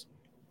places.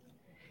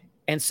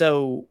 And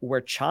so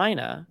where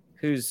China,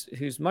 who's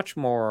much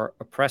more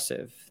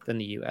oppressive than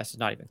the US, is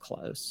not even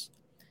close.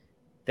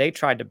 They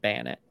tried to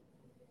ban it,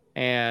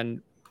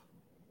 and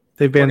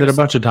they've banned it a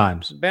bunch of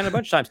times. Banned a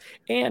bunch of times.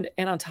 And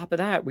on top of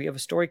that, we have a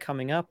story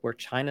coming up where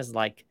China's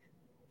like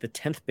the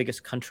 10th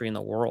biggest country in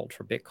the world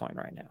for Bitcoin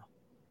right now.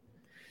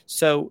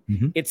 So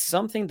it's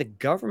something the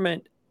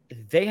government,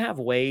 they have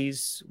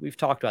ways, we've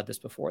talked about this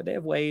before, they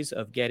have ways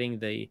of getting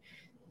the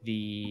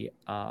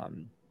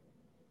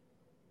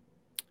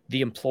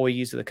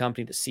employees of the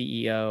company, the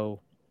CEO,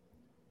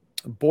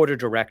 board of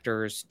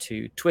directors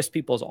to twist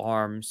people's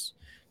arms,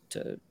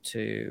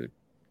 to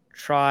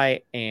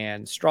try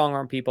and strong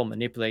arm people,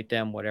 manipulate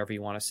them, whatever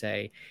you want to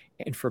say.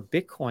 And for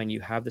Bitcoin,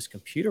 you have this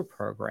computer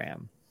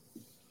program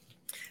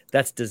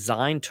that's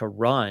designed to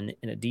run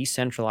in a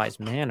decentralized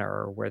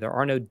manner where there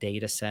are no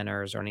data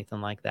centers or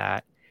anything like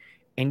that.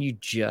 And you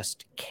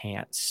just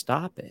can't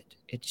stop it.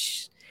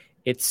 It's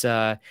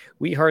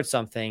we heard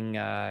something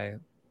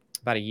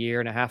about a year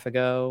and a half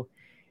ago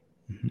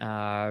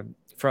from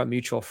a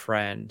mutual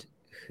friend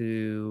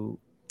who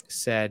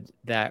said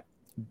that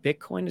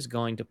Bitcoin is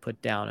going to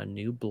put down a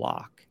new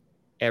block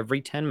every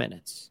 10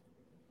 minutes.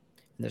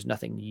 And there's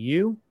nothing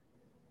you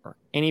or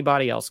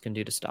anybody else can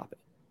do to stop it.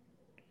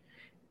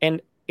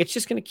 And it's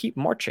just going to keep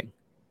marching.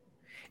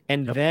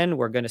 And then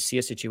we're going to see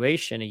a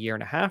situation a year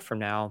and a half from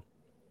now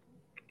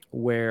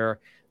where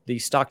the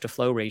stock to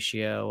flow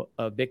ratio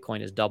of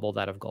Bitcoin is double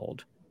that of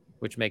gold,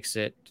 which makes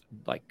it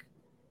like,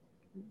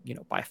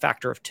 by a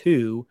factor of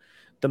 2,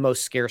 the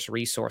most scarce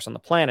resource on the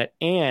planet.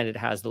 And it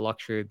has the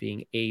luxury of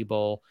being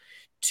able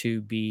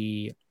to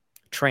be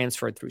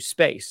transferred through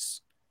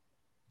space,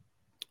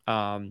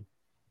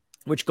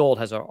 which gold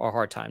has a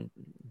hard time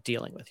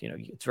dealing with.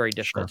 It's very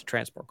difficult to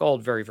transport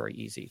gold, very, very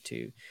easy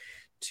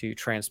to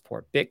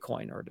transport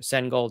Bitcoin, or to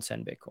send gold,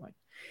 send Bitcoin.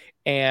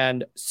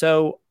 And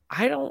so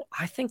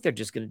I think they're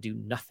just going to do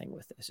nothing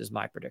with this, is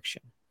my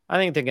prediction. I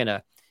think they're going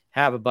to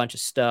have a bunch of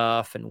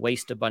stuff and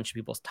waste a bunch of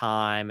people's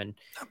time, and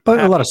but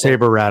a lot of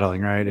saber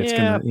rattling, right? It's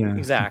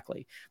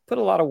exactly. Put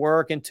a lot of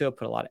work into it,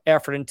 put a lot of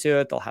effort into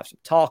it. They'll have some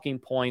talking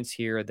points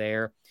here or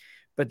there.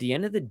 But at the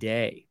end of the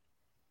day,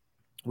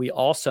 we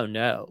also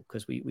know,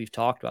 because we've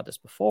talked about this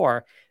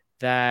before,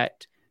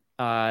 that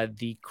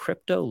the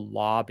crypto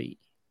lobby,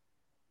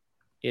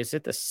 is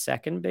it the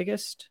second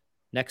biggest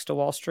next to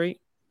Wall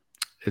Street?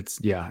 It's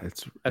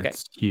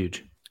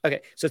huge.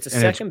 Okay, so it's the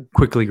second, it's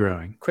quickly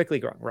growing,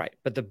 right?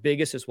 But the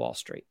biggest is Wall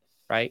Street,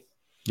 right?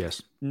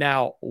 Yes.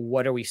 Now,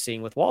 what are we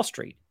seeing with Wall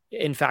Street?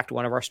 In fact,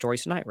 one of our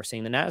stories tonight, we're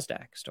seeing the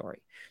NASDAQ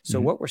story.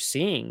 So what we're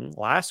seeing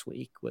last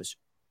week was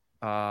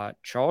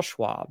Charles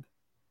Schwab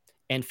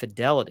and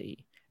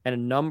Fidelity and a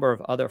number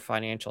of other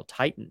financial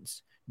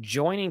titans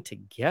joining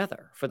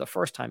together for the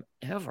first time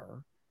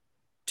ever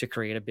to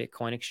create a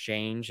Bitcoin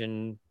exchange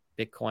and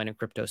Bitcoin and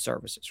crypto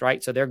services,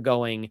 right? So they're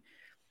going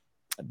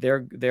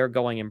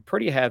in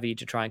pretty heavy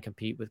to try and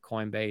compete with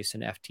Coinbase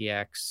and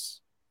FTX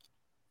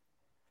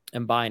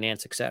and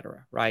Binance, et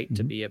cetera, right?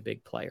 To be a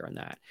big player in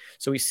that.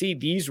 So we see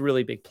these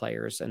really big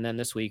players. And then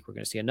this week, we're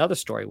going to see another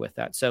story with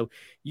that. So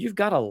you've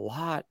got a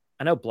lot.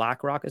 I know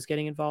BlackRock is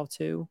getting involved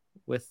too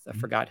with, I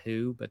forgot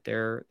who, but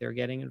they're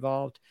getting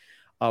involved.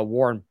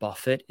 Warren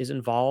Buffett is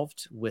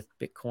involved with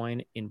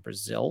Bitcoin in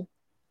Brazil.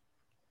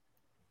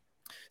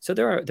 So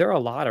there are a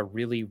lot of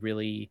really,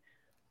 really,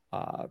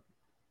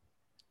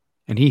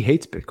 and he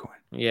hates Bitcoin.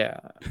 Yeah.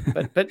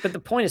 But the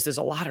point is, there's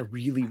a lot of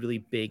really, really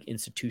big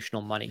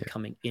institutional money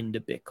coming into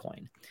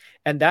Bitcoin.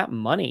 And that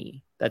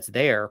money that's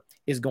there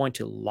is going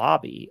to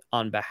lobby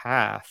on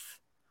behalf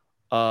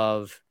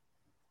of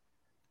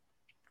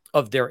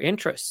their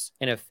interests.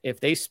 And if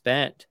they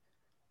spent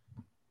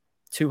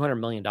 $200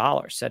 million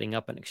setting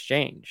up an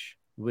exchange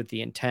with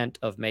the intent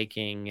of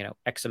making,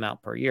 X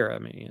amount per year, I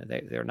mean,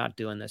 they're not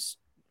doing this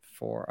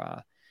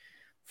for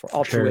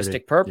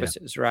altruistic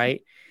purposes,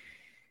 right?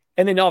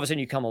 And then all of a sudden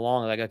you come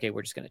along like, okay,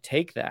 we're just going to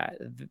take that.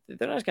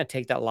 They're not just going to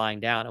take that lying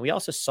down. And we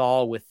also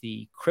saw with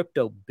the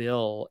crypto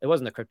bill, it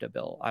wasn't the crypto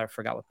bill. I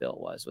forgot what bill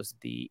it was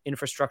the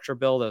infrastructure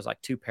bill. There was like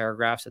 2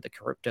 paragraphs that the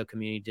crypto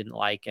community didn't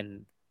like,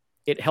 and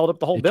it held up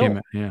the whole bill.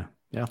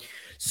 Yeah.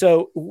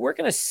 So we're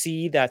going to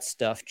see that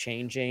stuff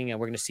changing, and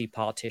we're going to see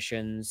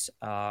politicians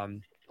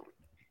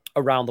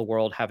around the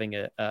world having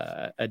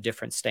a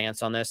different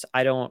stance on this.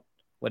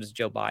 What is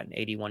Joe Biden,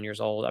 81 years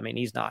old? I mean,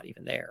 he's not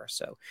even there.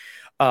 So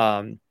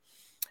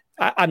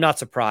I'm not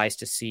surprised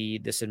to see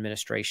this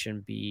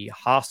administration be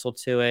hostile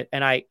to it.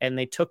 And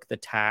they took the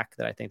tack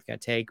that I think they're going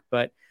to take.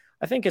 But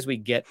I think as we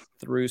get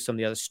through some of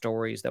the other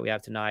stories that we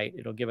have tonight,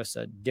 it'll give us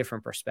a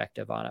different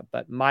perspective on it.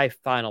 But my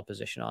final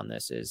position on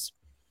this is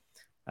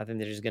I think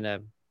they're just going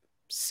to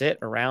sit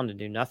around and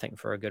do nothing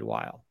for a good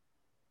while.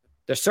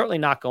 They're certainly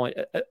not going,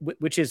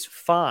 which is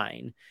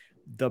fine.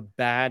 The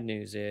bad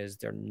news is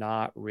they're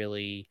not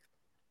really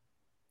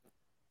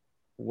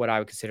what I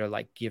would consider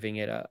like giving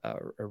it a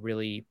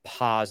really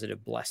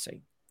positive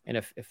blessing. And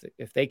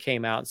if they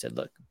came out and said,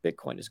 look,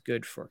 Bitcoin is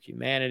good for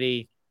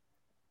humanity,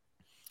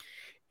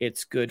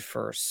 It's good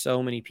for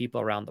so many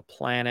people around the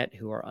planet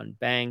who are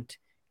unbanked.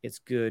 It's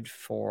good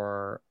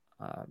for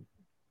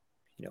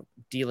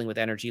dealing with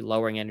energy,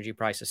 lowering energy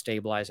prices,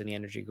 stabilizing the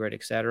energy grid,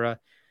 et cetera.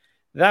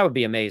 That would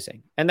be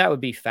amazing. And that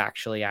would be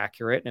factually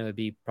accurate. And it would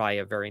be probably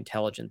a very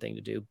intelligent thing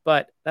to do.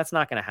 But that's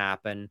not going to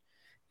happen.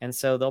 And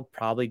so they'll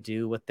probably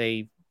do what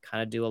they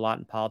kind of do a lot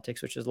in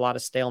politics, which is a lot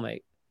of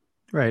stalemate.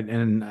 Right.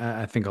 And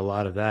I think a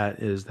lot of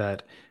that is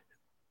that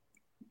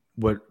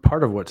what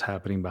part of what's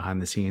happening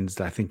behind the scenes,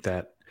 I think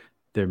that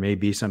there may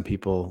be some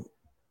people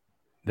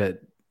that,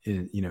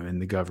 in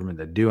the government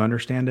that do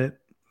understand it,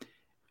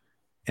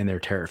 and they're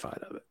terrified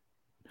of it.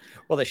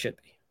 Well, they should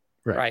be.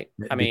 Right.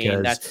 I mean,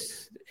 Because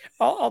that's,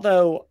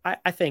 although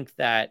I think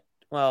that,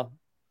 well,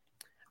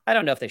 I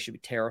don't know if they should be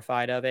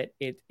terrified of it.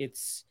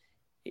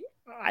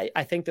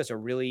 I think there's a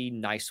really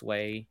nice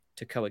way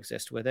to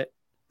coexist with it.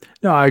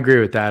 no, I agree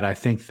with that. I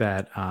think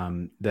that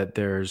that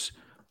there's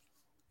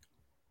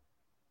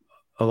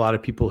a lot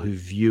of people who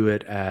view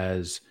it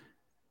as,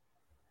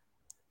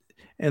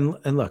 and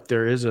look,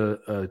 there is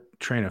a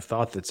train of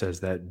thought that says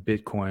that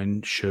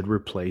Bitcoin should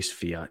replace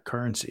fiat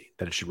currency,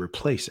 that it should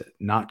replace it,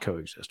 not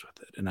coexist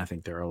with it. And I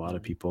think there are a lot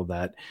of people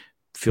that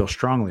feel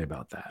strongly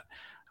about that.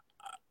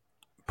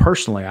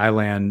 Personally, I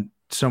land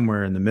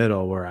somewhere in the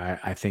middle where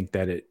I think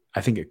that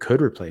I think it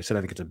could replace it.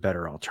 I think it's a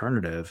better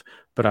alternative,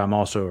 but I'm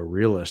also a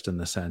realist in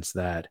the sense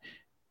that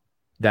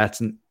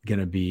that's going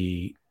to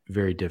be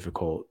very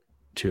difficult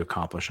to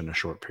accomplish in a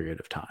short period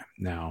of time.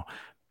 Now,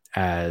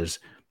 as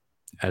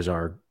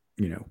our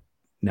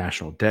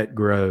national debt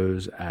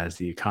grows, as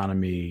the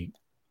economy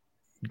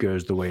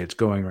goes the way it's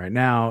going right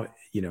now,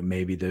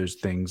 maybe those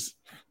things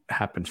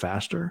happen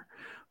faster.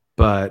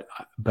 But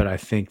I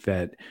think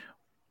that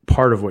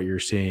part of what you're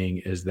seeing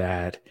is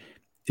that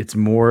it's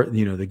more,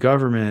 the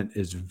government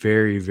is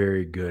very,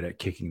 very good at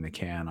kicking the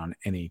can on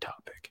any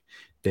topic.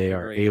 They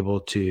are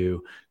able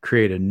to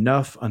create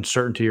enough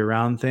uncertainty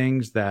around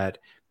things that's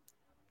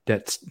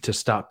to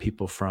stop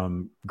people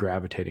from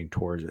gravitating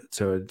towards it.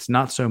 So it's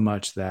not so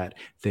much that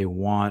they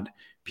want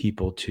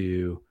people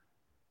to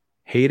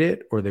hate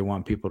it or they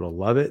want people to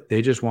love it.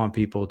 They just want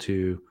people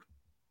to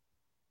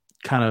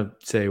kind of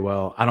say,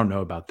 well, I don't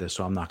know about this,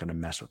 so I'm not going to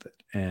mess with it.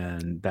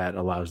 And that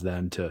allows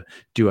them to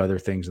do other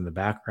things in the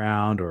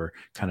background or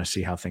kind of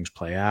see how things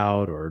play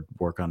out or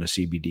work on a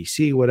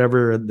CBDC,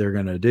 whatever they're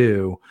going to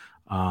do.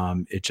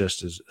 It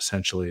just is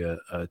essentially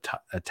a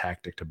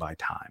tactic to buy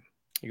time.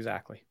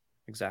 Exactly.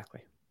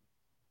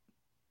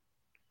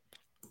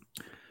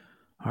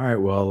 All right.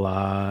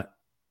 Well,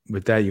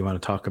 with that, you want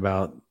to talk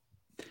about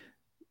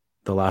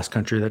the last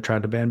country that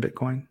tried to ban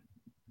Bitcoin?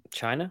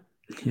 China?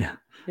 Yeah.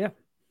 Yeah.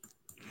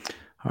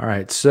 All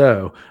right.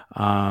 So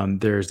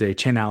there's a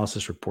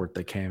Chainalysis report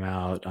that came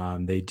out.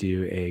 They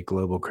do a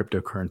global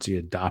cryptocurrency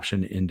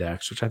adoption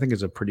index, which I think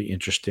is a pretty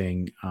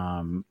interesting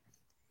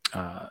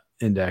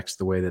index,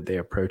 the way that they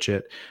approach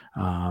it.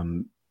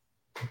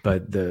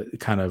 But the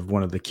kind of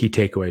one of the key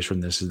takeaways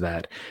from this is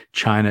that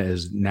China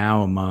is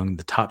now among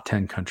the top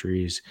 10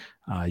 countries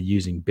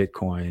using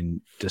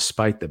Bitcoin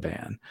despite the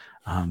ban.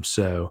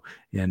 So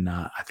in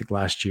I think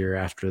last year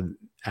after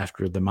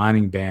the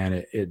mining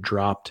ban, it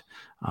dropped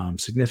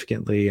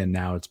significantly, and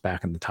now it's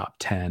back in the top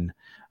 10.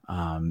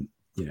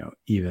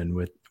 Even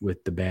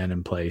with the ban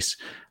in place.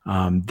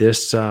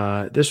 This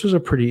was a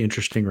pretty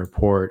interesting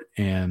report,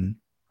 and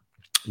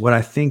what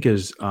I think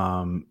is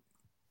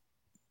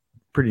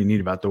pretty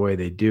neat about the way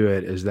they do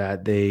it is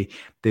that they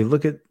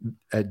look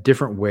at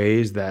different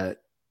ways that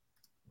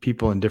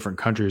people in different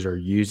countries are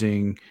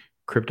using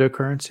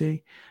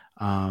cryptocurrency,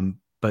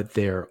 but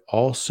they're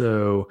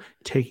also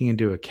taking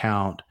into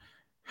account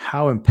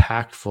how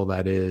impactful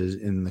that is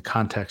in the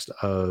context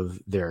of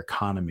their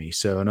economy.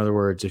 So in other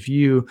words, if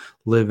you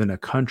live in a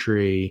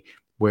country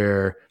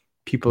where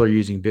people are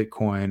using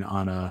Bitcoin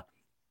on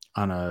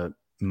a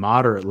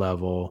moderate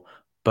level,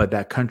 but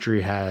that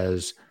country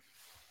has,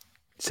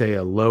 say,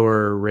 a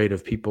lower rate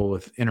of people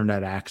with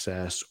internet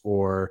access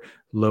or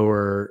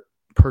lower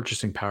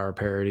purchasing power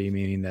parity,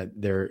 meaning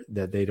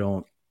that they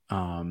don't,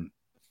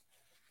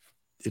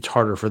 it's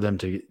harder for them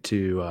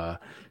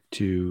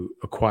to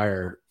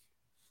acquire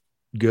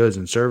goods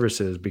and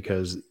services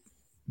because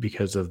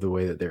of the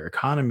way that their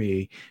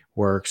economy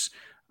works.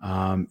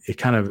 It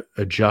kind of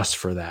adjusts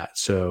for that,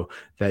 so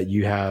that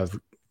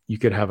you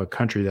could have a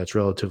country that's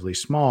relatively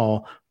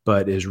small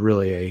but is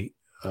really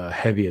a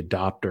heavy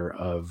adopter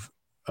of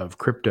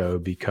crypto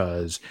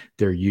because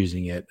they're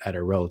using it at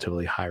a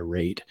relatively high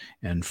rate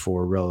and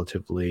for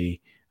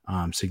relatively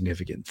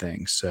significant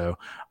things. So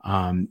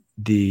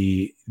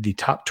the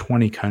top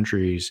 20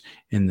 countries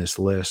in this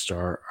list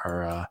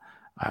are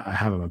I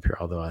have them up here,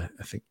 although I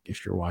think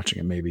if you're watching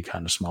it may be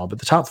kind of small, but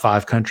the top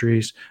 5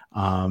 countries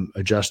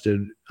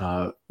adjusted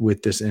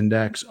with this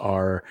index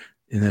are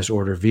in this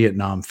order: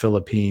 Vietnam,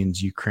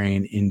 Philippines,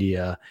 Ukraine,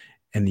 India,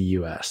 and the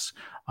US.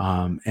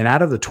 And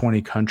out of the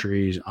 20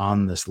 countries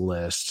on this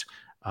list,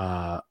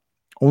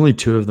 only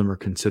 2 of them are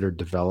considered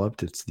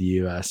developed. It's the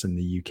US and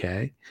the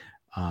UK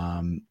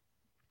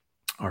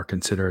are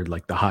considered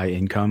like the high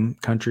income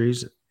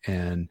countries.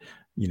 And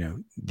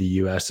the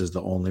US is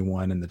the only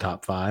one in the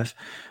top 5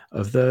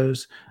 of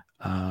those.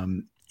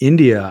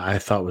 India, I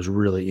thought, was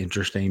really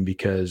interesting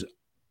because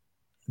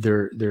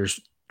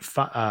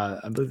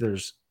I believe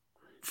there's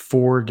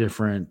 4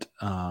 different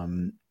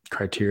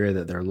criteria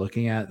that they're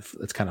looking at.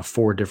 It's kind of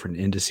 4 different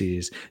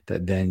indices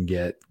that then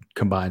get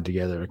combined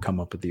together to come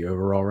up with the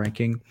overall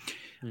ranking.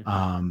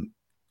 Mhm.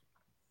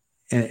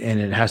 And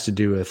it has to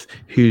do with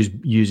who's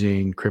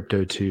using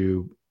crypto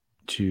to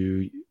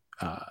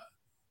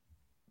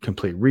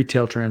complete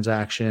retail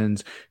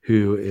transactions,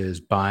 who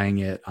is buying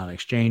it on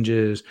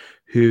exchanges,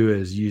 who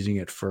is using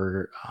it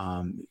for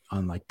on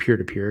like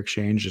peer-to-peer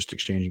exchange, just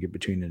exchanging it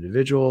between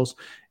individuals,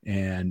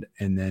 and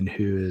then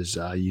who is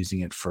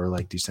using it for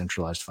like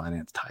decentralized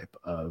finance type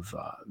of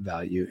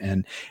value.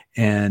 And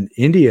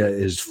India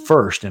is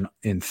first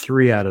in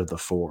 3 out of the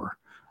 4.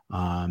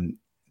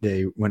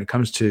 When it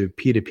comes to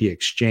P2P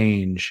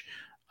exchange,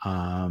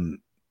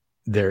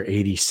 they're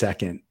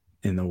 82nd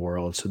in the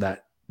world, so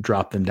that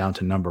dropped them down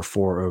to number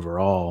 4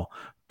 overall.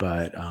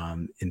 But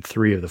in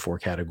 3 of the 4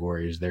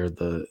 categories,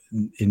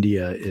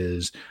 India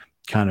is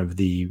kind of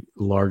the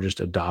largest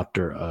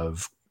adopter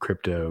of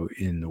crypto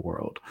in the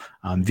world.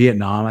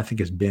 Vietnam, I think,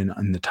 has been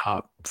in the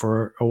top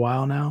for a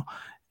while now,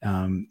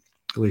 at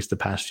least the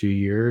past few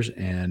years,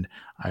 and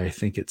I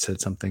think it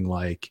said something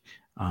like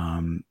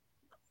 30%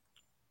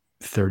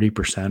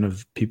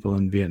 of people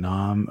in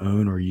Vietnam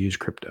own or use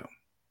crypto.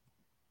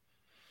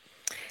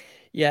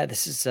 Yeah,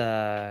 this is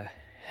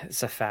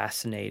it's a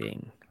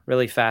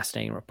really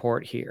fascinating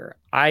report here.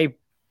 I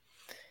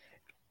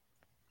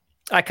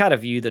kind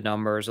of view the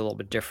numbers a little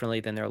bit differently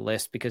than their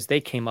list because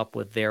they came up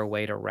with their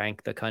way to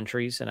rank the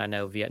countries, and I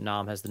know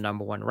Vietnam has the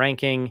number 1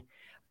 ranking,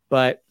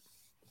 but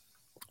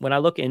when I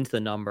look into the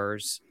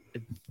numbers,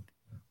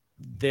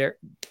 there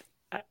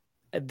are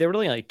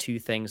really only 2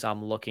 things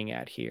I'm looking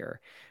at here,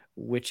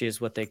 which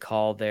is what they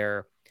call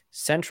their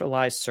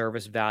centralized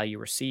service value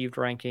received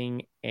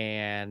ranking,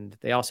 and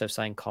they also have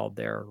something called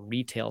their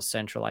retail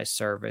centralized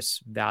service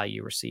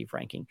value received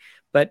ranking.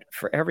 But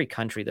for every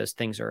country, those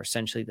things are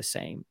essentially the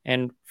same.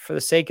 And for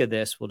the sake of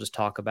this, we'll just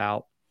talk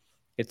about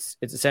it's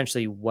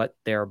essentially what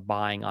they're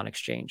buying on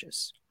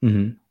exchanges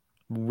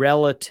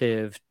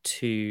relative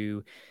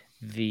to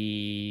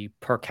the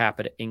per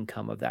capita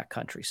income of that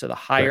country. So the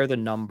higher the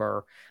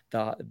number,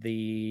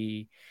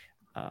 the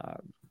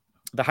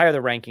higher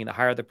the ranking, the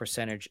higher the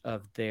percentage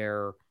of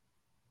their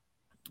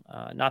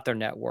not their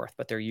net worth,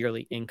 but their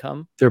yearly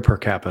income. Their per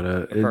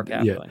capita.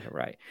 Income,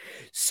 right.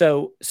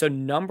 So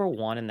number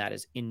 1 in that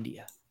is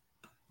India.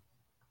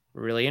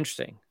 Really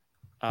interesting.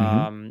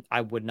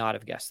 I would not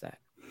have guessed that.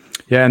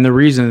 Yeah, and the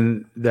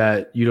reason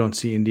that you don't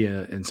see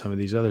India in some of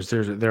these others,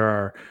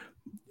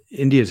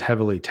 India is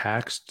heavily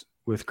taxed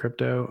with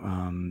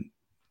crypto.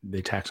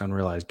 They tax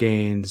unrealized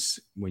gains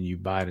when you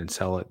buy it and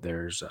sell it.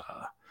 There's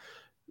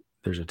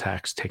a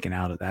tax taken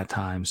out at that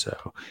time,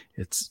 so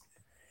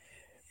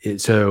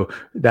so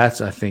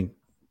that's, I think,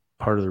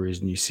 part of the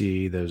reason you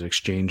see those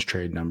exchange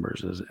trade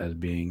numbers as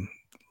being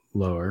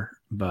lower.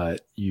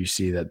 But you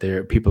see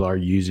that people are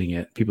using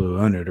it. People who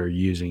own it are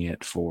using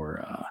it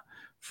for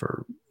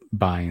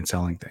buying and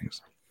selling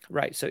things.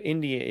 Right. So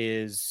India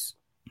is,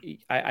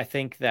 I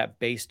think that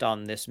based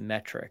on this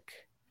metric,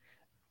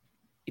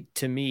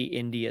 to me,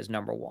 India is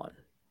number 1,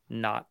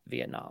 not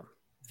Vietnam.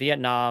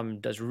 Vietnam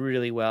does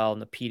really well in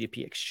the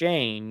P2P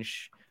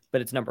exchange, but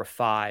it's number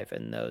 5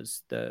 in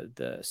those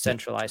the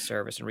centralized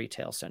service and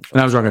retail central.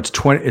 And I was wrong. It's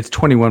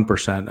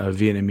 21% of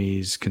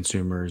Vietnamese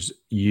consumers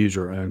use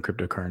or own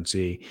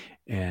cryptocurrency,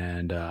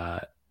 and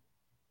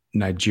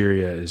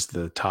Nigeria is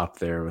the top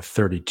there with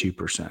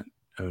 32%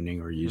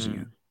 owning or using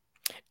it.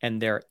 And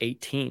they're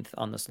 18th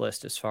on this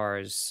list as far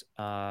as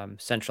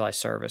centralized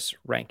service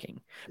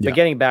ranking. But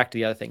getting back to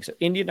the other thing, so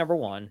India number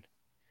 1,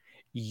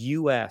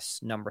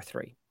 US number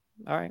 3.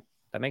 All right,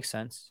 that makes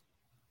sense.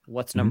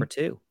 What's number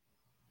 2?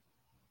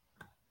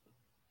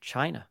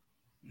 China.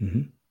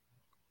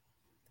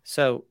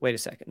 So wait a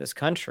second. This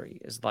country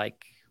is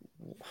like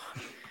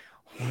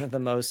one of the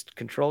most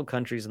controlled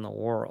countries in the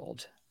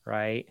world,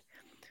 right?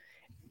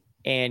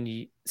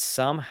 And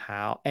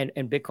somehow, and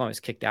Bitcoin was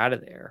kicked out of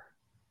there,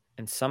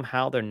 and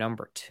somehow they're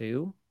number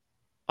 2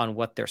 on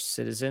what their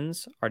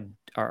citizens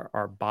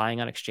are buying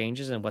on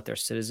exchanges and what their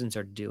citizens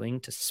are doing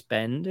to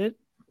spend it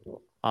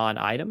on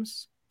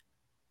items.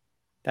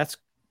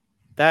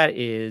 That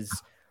is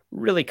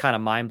really kind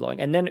of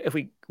mind-blowing. And then if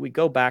we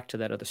go back to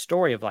that other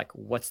story of like,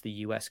 what's the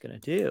US going to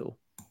do?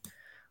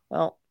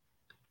 Well,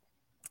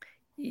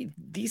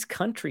 these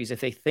countries, if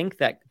they think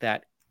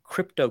that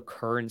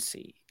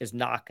cryptocurrency is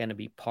not going to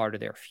be part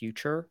of their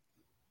future,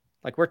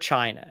 like we're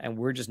China and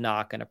we're just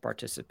not going to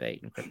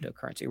participate in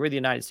cryptocurrency. We're the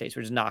United States.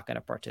 We're just not going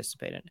to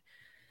participate in it.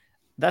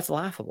 That's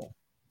laughable.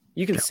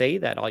 You can say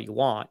that all you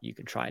want. You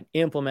can try and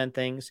implement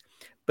things,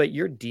 but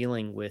you're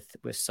dealing with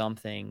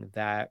something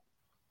that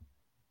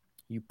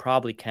you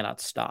probably cannot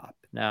stop.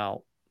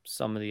 Now,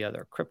 some of the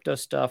other crypto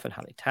stuff and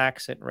how they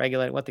tax it and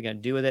regulate it, what they're going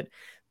to do with it,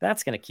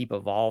 that's going to keep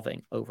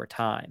evolving over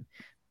time.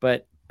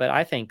 But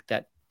I think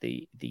that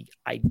the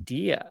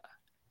idea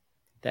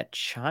that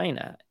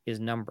China is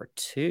number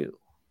 2,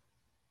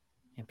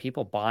 and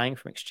people buying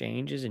from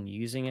exchanges and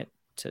using it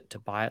to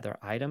buy their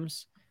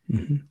items.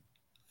 Mm-hmm.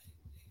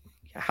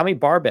 How many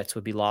bar bets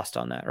would be lost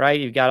on that, right?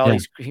 You've got all Yeah.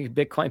 these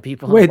Bitcoin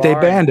people in the Wait, they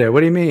bar. banned it. What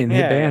do you mean? They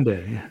Yeah, banned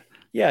it. Yeah.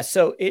 Yeah,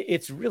 so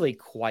it's really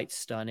quite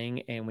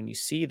stunning. And when you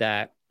see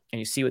that and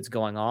you see what's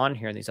going on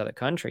here in these other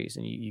countries,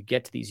 and you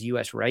get to these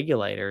US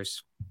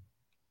regulators,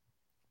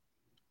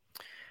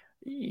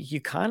 you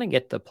kind of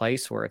get the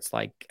place where it's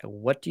like,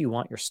 what do you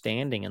want your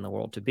standing in the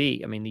world to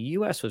be? I mean, the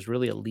US was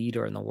really a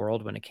leader in the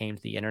world when it came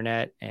to the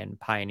internet and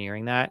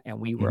pioneering that. And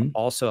we were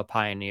also a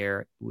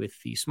pioneer with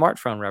the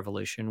smartphone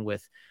revolution,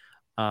 with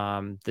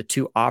the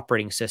 2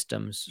 operating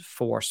systems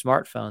for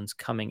smartphones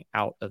coming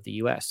out of the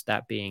US,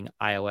 that being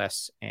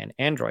iOS and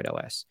Android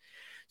OS.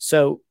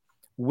 So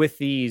with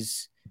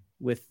the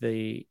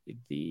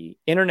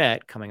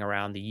internet coming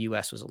around, the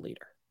US was a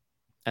leader.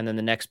 And then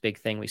the next big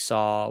thing we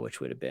saw, which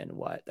would have been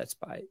that's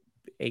by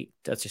 8,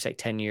 let's just say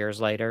 10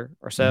 years later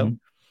or so,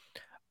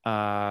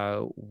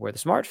 were the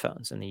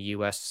smartphones, and the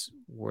US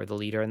were the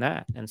leader in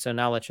that. And so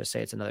now let's just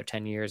say it's another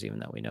 10 years, even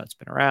though we know it's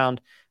been around,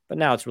 but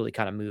now it's really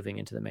kind of moving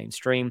into the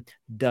mainstream.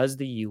 Does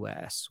the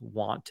US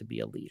want to be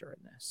a leader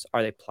in this?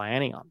 Are they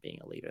planning on being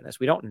a leader in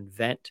this? We don't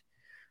invent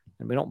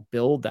and we don't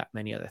build that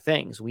many other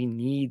things. We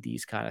need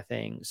these kind of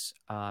things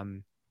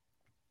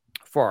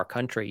for our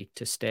country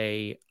to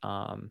stay,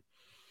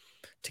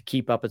 to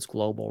keep up its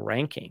global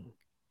ranking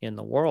in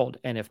the world.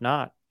 And if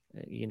not,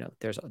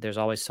 there's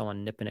always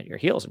someone nipping at your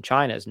heels, and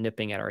China is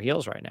nipping at our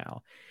heels right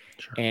now.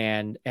 Sure.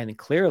 And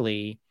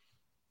clearly,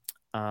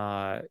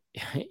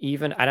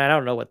 even, and I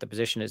don't know what the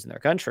position is in their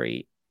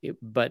country,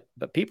 but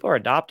people are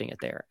adopting it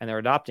there, and they're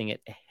adopting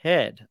it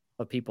ahead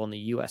of people in the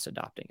US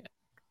adopting it.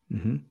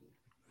 Mm-hmm.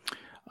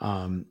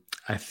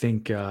 I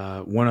think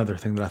one other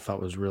thing that I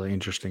thought was really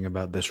interesting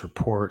about this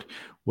report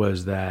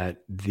was that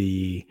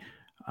the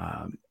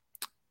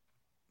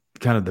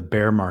kind of the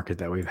bear market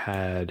that we've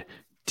had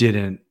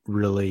didn't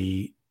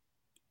really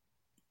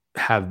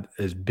have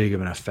as big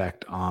of an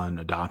effect on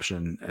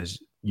adoption as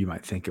you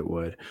might think it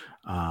would.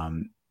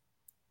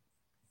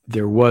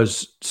 There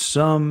was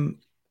some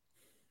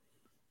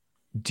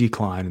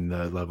decline in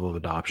the level of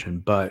adoption,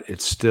 but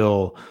it's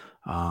still,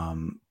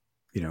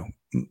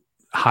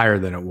 higher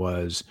than it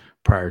was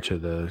prior to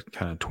the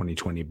kind of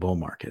 2020 bull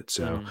market.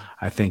 So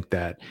I think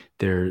that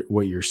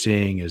what you're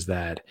seeing is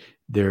that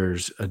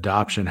there's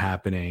adoption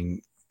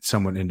happening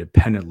somewhat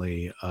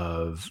independently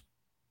of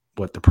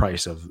what the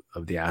price of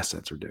the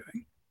assets are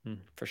doing.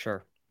 For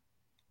sure,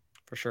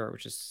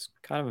 which is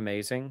kind of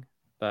amazing.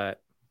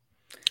 But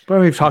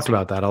we've talked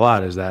about that a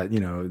lot, is that,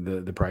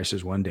 the price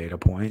is one data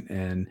point.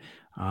 And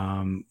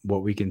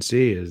what we can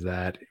see is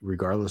that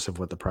regardless of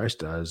what the price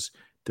does,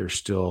 there's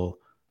still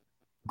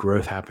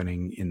growth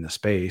happening in the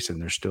space, and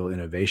there's still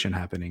innovation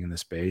happening in the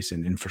space,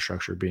 and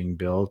infrastructure being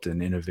built,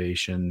 and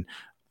innovation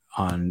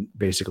on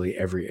basically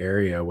every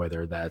area,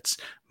 whether that's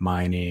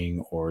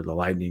mining or the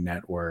Lightning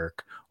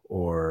Network,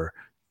 or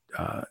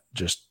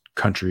just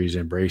countries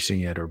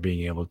embracing it or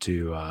being able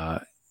to,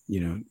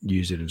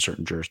 use it in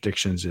certain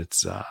jurisdictions.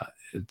 It's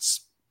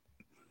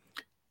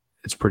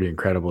pretty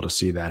incredible to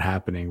see that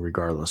happening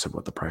regardless of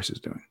what the price is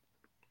doing.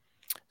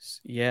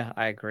 Yeah,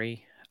 I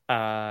agree.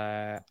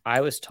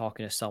 I was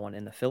talking to someone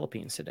in the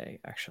Philippines today,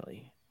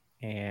 actually,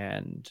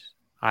 and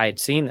I had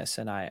seen this,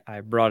 and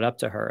I brought up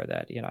to her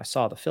that, I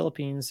saw the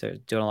Philippines, they're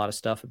doing a lot of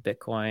stuff with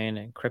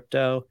Bitcoin and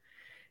crypto,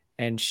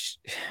 and she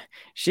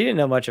didn't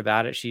know much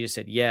about it. She just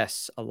said,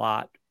 yes, a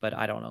lot, but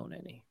I don't own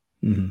any.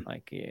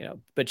 Mm-hmm.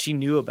 But she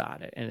knew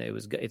about it, and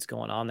it's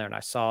going on there. And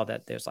I saw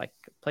that there's like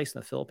a place in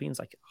the Philippines,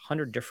 like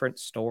 100 different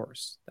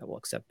stores that will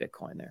accept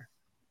Bitcoin there.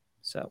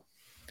 So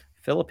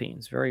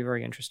Philippines, very,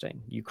 very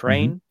interesting.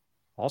 Ukraine,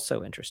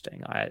 also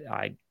interesting.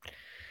 I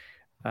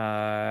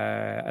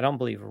don't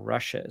believe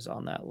Russia is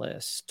on that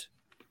list.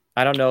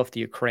 I don't know if the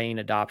Ukraine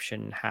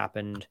adoption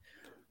happened.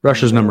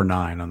 Russia's number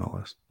 9 on the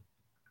list.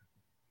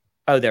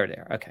 Oh,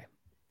 they're okay.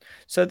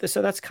 So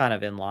that's kind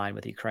of in line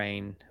with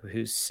Ukraine,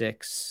 who's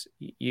 6.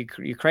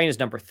 Ukraine is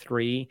number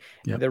 3.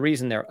 Yep. The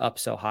reason they're up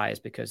so high is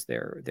because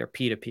their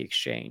P2P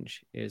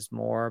exchange is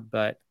more.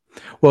 But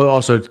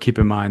also keep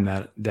in mind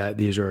that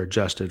these are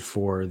adjusted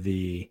for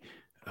the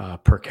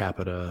per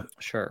capita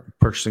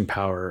purchasing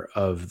power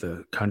of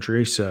the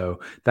country. So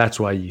that's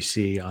why you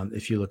see,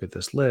 if you look at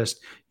this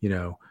list,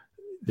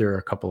 there are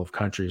a couple of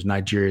countries.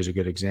 Nigeria is a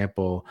good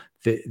example.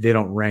 They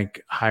don't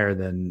rank higher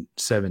than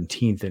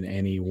 17th in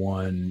any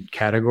one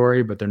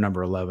category, but they're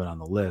number 11 on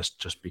the list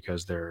just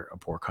because they're a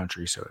poor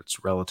country. So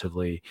it's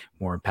relatively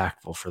more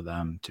impactful for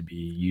them to be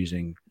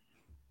using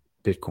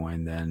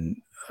Bitcoin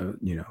than,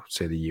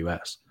 say the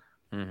US.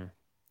 Mm-hmm.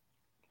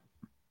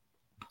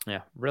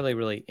 Yeah, really,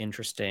 really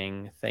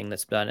interesting thing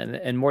that's done.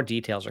 And more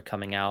details are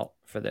coming out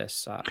for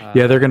this.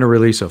 They're going to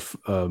release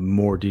a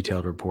more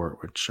detailed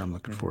report, which I'm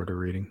looking forward to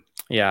reading.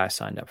 Yeah, I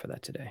signed up for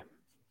that today.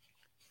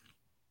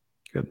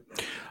 Good.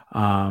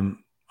 All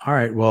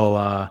right.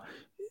 Well,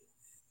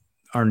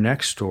 our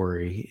next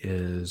story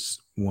is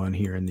one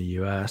here in the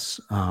U.S.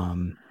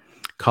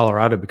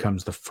 Colorado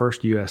becomes the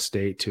first U.S.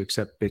 state to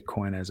accept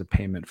Bitcoin as a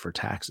payment for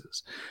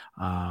taxes.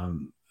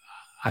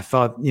 I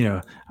thought,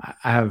 I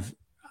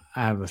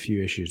have a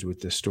few issues with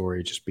this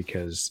story just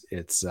because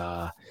it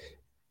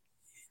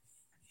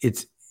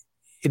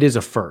is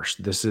a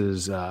first. This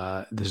is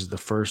the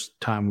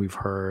first time we've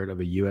heard of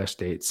a U.S.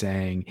 state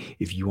saying,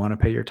 if you want to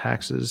pay your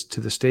taxes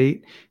to the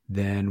state,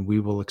 then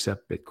we will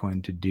accept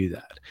Bitcoin to do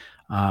that.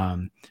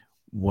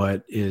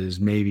 What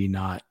is maybe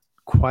not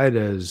quite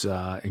as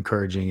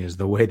encouraging is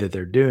the way that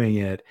they're doing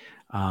it.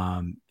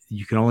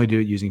 You can only do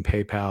it using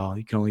PayPal.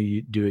 You can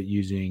only do it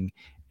using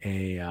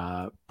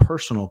a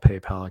personal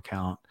PayPal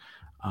account,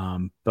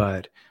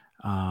 but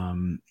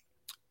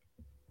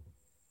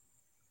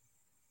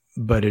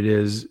it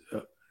is,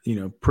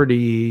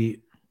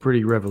 pretty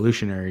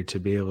revolutionary to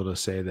be able to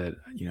say that,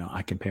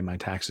 I can pay my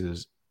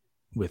taxes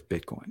with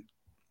Bitcoin.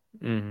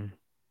 Mm-hmm.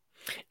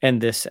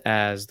 And this,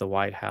 as the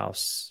White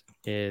House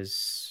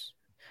is,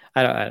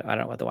 I don't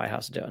know what the White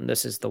House is doing.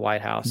 This is the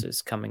White House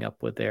is coming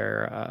up with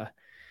their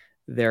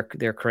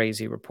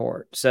crazy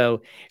report.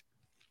 So,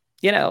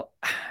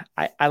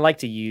 I like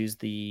to use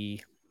the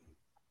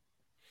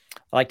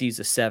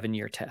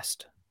 7-year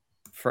test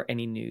for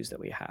any news that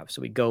we have.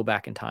 So we go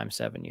back in time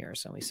 7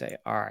 years and we say,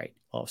 all right,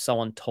 well, if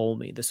someone told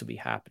me this would be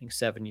happening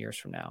 7 years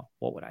from now,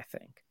 what would I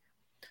think?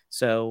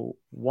 So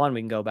one,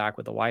 we can go back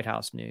with the White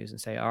House news and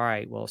say, all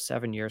right, well,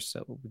 7 years.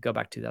 So we go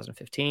back to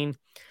 2015.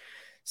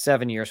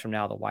 7 years from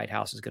now, the White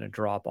House is going to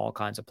draw up all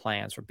kinds of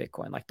plans for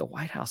Bitcoin. Like, the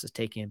White House is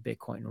taking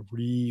Bitcoin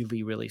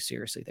really, really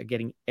seriously. They're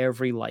getting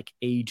every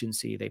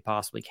agency they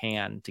possibly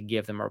can to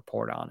give them a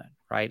report on it,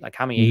 right? Like,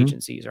 how many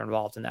agencies are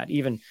involved in that?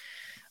 Even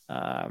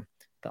the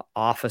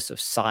Office of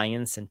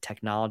Science and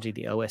Technology,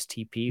 the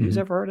OSTP. Who's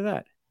ever heard of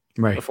that?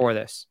 Right. Before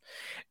this.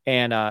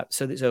 And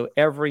so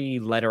every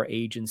letter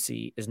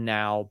agency has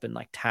now been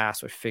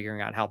tasked with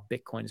figuring out how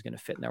Bitcoin is going to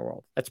fit in their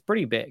world. That's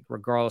pretty big,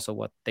 regardless of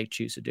what they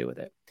choose to do with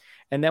it.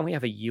 And then we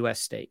have a U.S.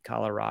 state,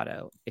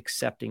 Colorado,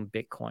 accepting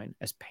Bitcoin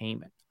as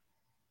payment.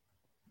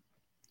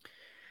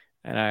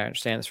 And I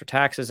understand this for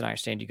taxes, and I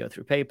understand you go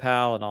through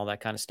PayPal and all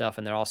that kind of stuff.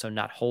 And they're also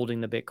not holding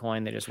the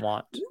Bitcoin. They just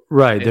want,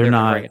 right. They're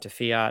not bring it to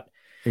fiat.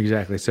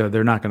 Exactly. So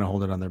they're not going to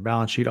hold it on their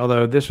balance sheet.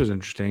 Although this was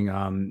interesting.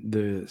 And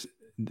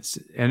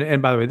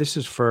by the way, this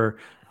is for,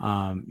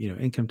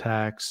 income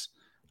tax,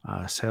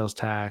 sales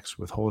tax,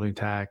 withholding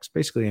tax,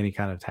 basically any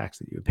kind of tax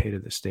that you would pay to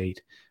the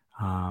state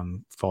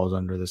falls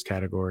under this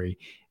category.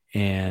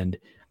 And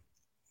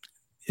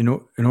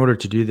in order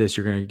to do this,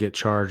 you're going to get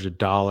charged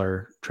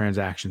 $1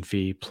 transaction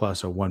fee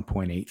plus a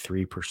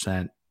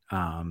 1.83%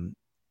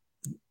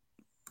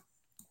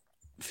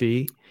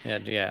 fee.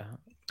 Yeah.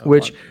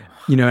 Which,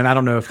 and I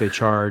don't know if they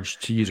charge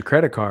to use a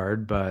credit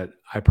card, but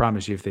I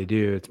promise you, if they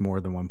do, it's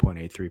more than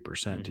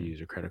 1.83% to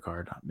use a credit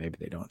card. Maybe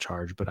they don't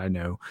charge, but I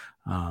know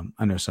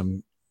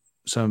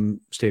some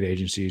state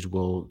agencies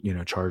will,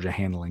 charge a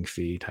handling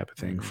fee type of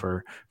thing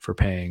for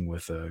paying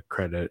with a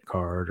credit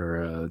card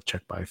or a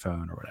check by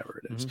phone or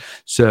whatever it is.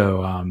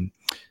 So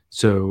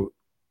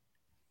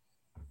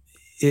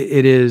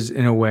it is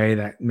in a way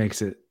that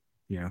makes it,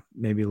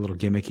 maybe a little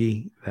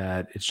gimmicky,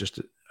 that it's just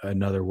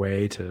another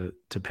way to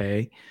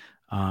pay.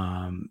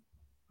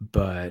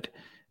 But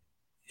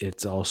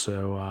it's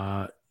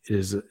also,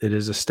 it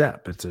is a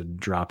step. It's a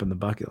drop in the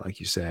bucket, like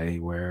you say,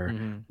 where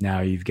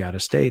now you've got a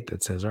state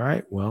that says, all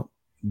right, well,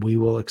 we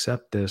will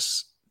accept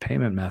this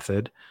payment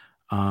method.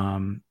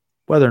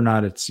 Whether or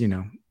not it's,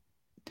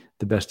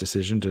 the best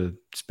decision to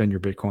spend your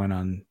Bitcoin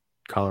on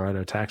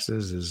Colorado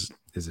taxes is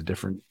a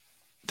different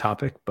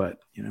topic, but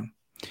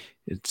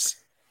it's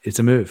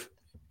a move.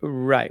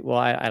 Right. Well,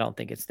 I don't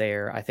think it's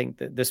there. I think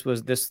that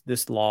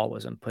this law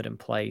wasn't put in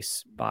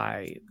place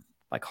by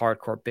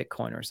hardcore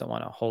Bitcoiners that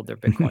want to hold their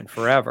Bitcoin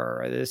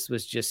forever. This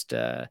was just,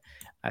 I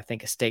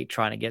think, a state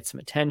trying to get some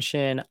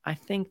attention. I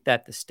think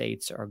that the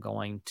states are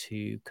going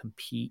to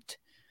compete.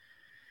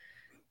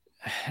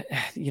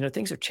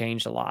 Things have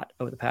changed a lot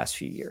over the past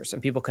few years,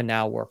 and people can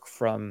now work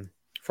for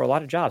a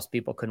lot of jobs.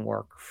 People can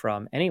work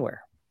from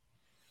anywhere.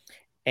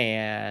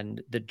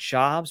 And the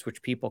jobs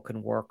which people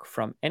can work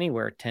from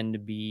anywhere tend to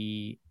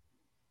be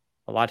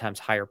a lot of times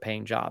higher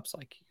paying jobs,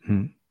 like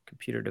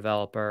computer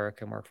developer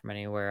can work from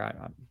anywhere.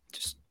 I'm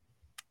just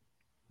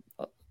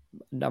a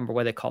number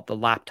what they call it, the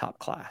laptop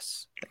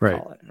class,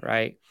 call it,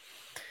 right?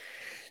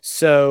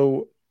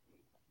 So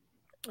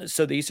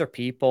these are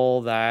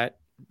people that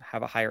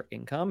have a higher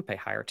income, pay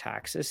higher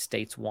taxes.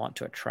 States want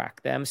to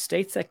attract them.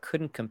 States that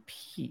couldn't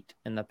compete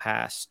in the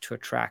past to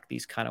attract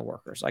these kind of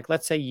workers. Like,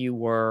 let's say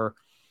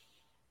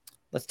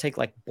let's take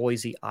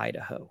Boise,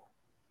 Idaho.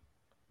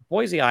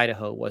 Boise,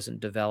 Idaho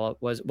wasn't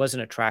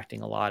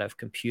attracting a lot of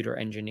computer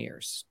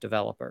engineers,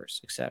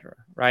 developers, etc.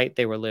 Right?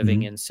 They were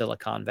living in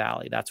Silicon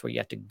Valley. That's where you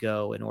had to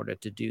go in order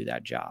to do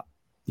that job.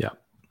 Yeah,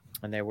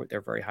 and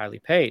they're very highly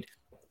paid.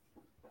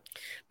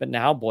 But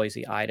now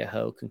Boise,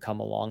 Idaho can come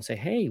along and say,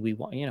 "Hey, we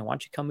want why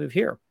don't you come move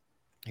here?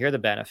 Here are the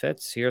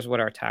benefits. Here's what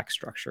our tax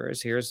structure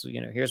is. Here's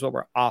what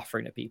we're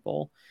offering to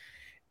people,"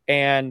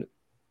 and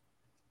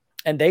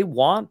and they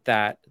want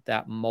that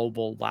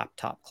mobile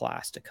laptop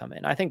class to come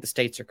in. I think the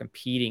states are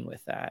competing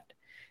with that.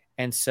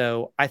 And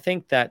so I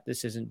think that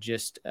this isn't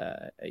just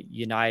a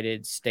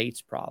United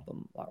States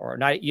problem or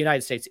not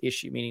United States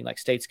issue, meaning like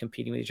states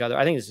competing with each other.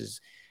 I think this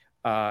is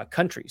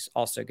countries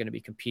also going to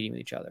be competing with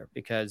each other,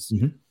 because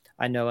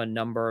I know a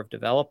number of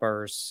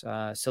developers,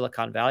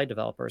 Silicon Valley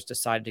developers,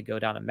 decided to go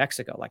down to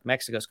Mexico. Like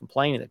Mexico's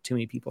complaining that too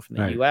many people from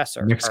the U.S.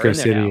 are Mexico in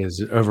there City now.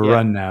 is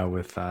overrun now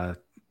with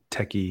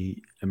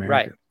techie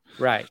Americans.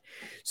 Right.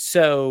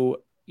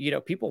 So,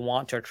 people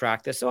want to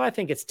attract this. So I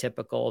think it's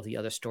typical of the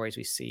other stories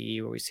we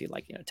see, where we see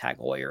like, Tag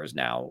Heuer is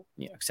now,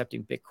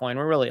 accepting Bitcoin,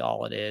 where really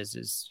all it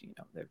is,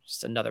 they're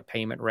just another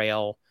payment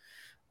rail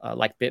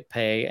like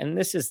BitPay. And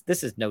this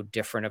is no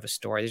different of a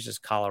story. This is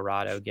just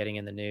Colorado getting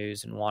in the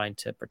news and wanting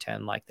to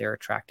pretend like they're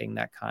attracting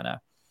that kind of,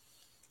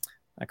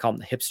 I call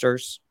them the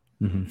hipsters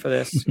for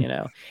this,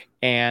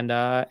 and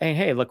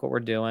hey, look what we're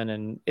doing.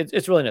 And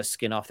it's really no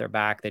skin off their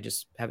back. They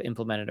just have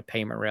implemented a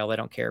payment rail. They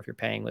don't care if you're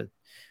paying with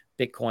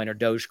Bitcoin or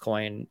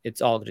Dogecoin.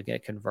 It's all going to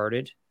get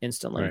converted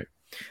instantly. Right.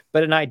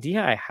 But an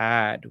idea I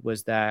had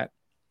was that,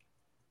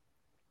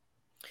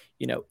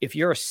 if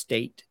you're a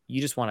state,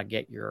 you just want to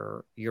get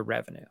your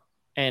revenue.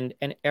 And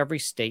every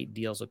state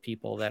deals with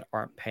people that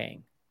aren't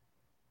paying,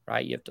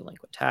 right? You have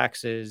delinquent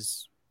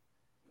taxes,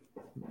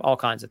 all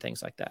kinds of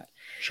things like that.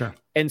 Sure.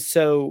 And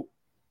so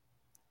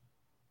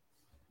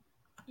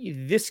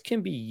this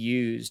can be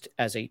used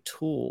as a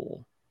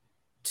tool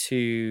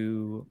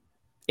to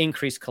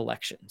increase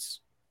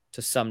collections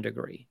to some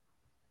degree.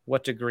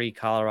 What degree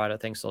Colorado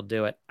thinks they'll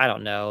do it, I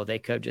don't know. They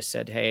could have just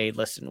said, "Hey,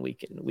 listen, we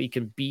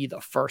can be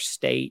the first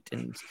state,"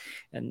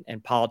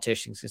 and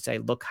politicians can say,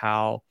 "Look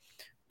how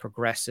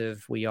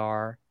progressive we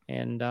are,"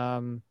 and I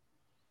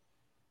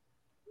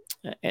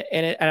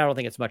don't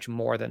think it's much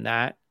more than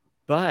that.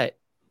 But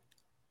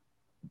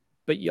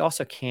you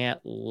also can't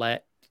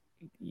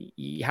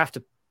you have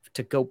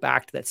to go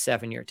back to that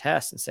 7-year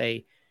test and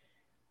say,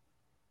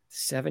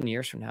 7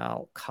 years from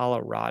now,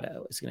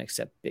 Colorado is going to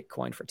accept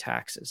Bitcoin for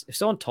taxes. If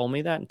someone told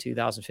me that in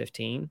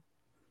 2015,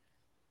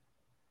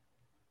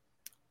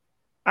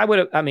 I would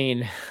have, I don't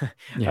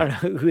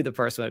know who the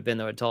person would have been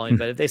that would have told me,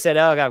 but if they said,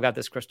 "Oh, I've got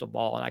this crystal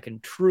ball and I can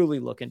truly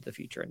look into the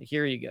future, and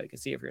here you go, you can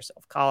see it for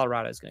yourself,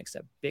 Colorado is going to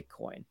accept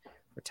Bitcoin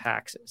for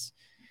taxes,"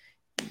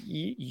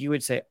 you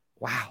would say,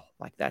 "Wow,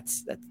 like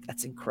that's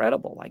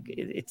incredible. Like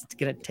it's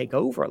going to take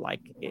over. Like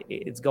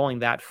it's going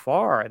that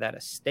far that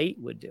a state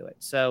would do it."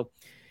 So,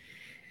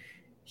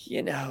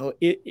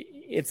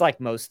 it's like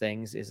most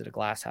things. Is it a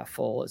glass half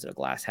full? Is it a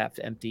glass half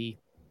empty?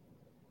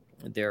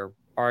 There are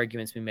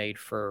arguments be made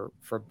for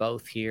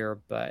both here,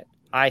 but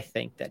I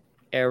think that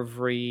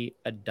every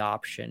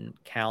adoption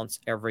counts.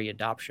 Every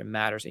adoption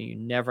matters, and you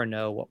never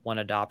know what one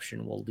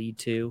adoption will lead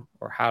to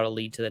or how to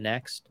lead to the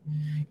next.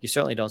 You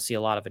certainly don't see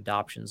a lot of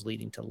adoptions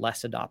leading to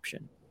less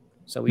adoption.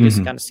 So we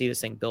just kind of see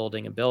this thing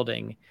building and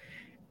building.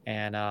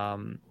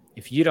 And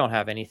if you don't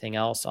have anything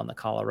else on the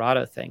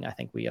Colorado thing, I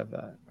think we have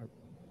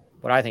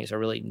what I think is a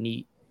really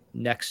neat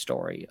next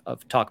story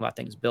of talking about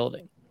things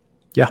building.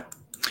 Yeah.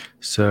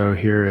 So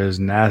here is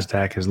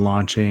NASDAQ is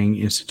launching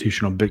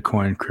institutional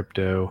Bitcoin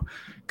crypto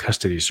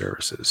custody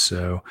services.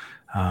 So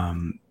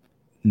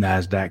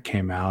NASDAQ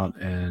came out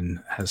and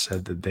has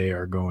said that they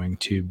are going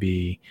to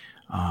be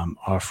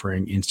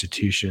offering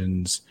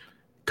institutions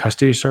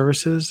custody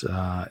services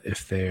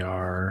if they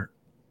are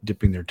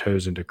dipping their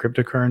toes into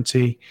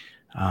cryptocurrency.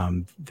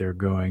 They're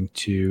going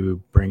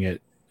to bring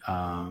it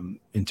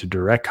into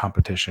direct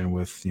competition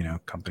with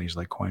companies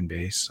like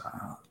Coinbase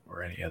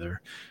or any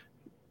other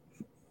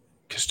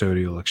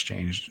custodial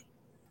exchange.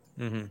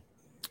 And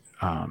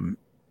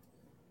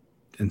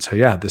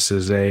so this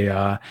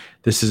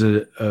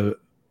is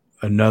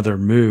another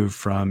move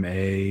from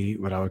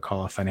what I would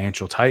call a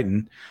financial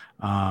titan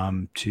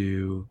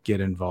to get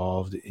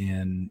involved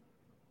in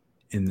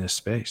this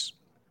space.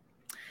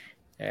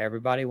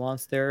 Everybody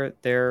wants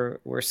their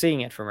we're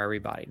seeing it from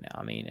everybody now.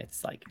 I mean,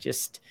 it's like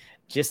just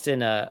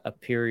in a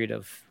period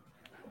of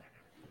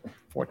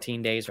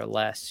 14 days or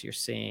less, you're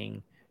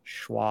seeing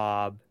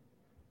Schwab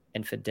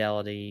and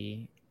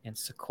Fidelity and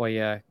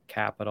Sequoia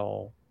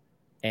Capital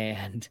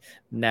and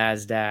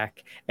NASDAQ.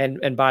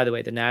 And by the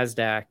way, the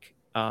NASDAQ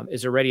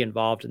is already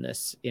involved in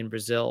this in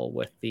Brazil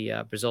with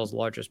the Brazil's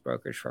largest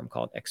brokerage firm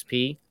called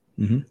XP,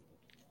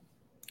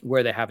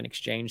 where they have an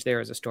exchange there,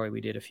 is a story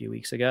we did a few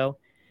weeks ago.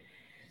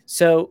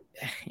 So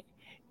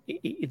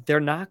there are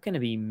not going to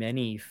be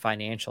many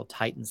financial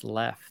titans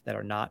left that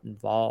are not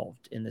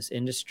involved in this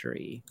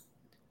industry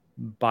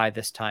by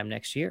this time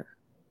next year.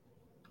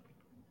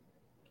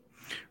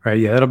 Right.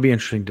 Yeah, that'll be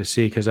interesting to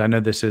see, because I know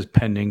this is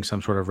pending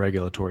some sort of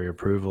regulatory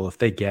approval. If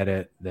they get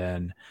it,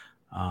 then,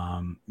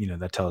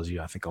 that tells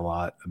you, I think, a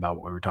lot about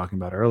what we were talking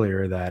about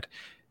earlier, that,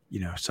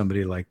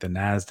 somebody like the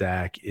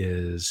NASDAQ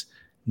is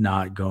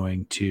not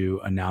going to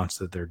announce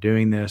that they're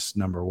doing this.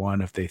 Number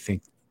one, if they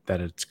think that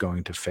it's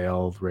going to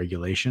fail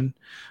regulation.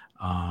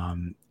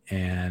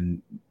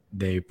 And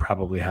they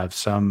probably have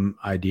some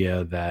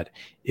idea that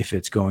if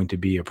it's going to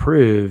be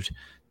approved,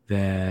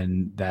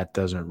 then that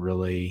doesn't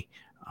really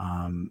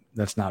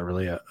that's not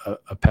really a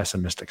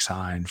pessimistic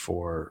sign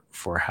for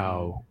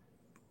how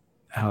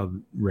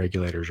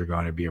regulators are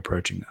going to be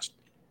approaching this.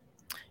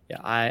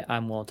 Yeah,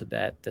 I'm willing to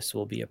bet this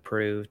will be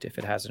approved if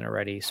it hasn't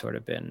already sort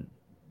of been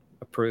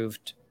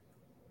approved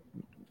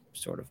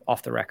sort of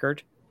off the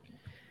record.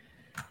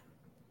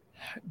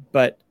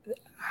 But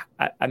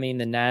I mean,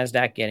 the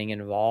NASDAQ getting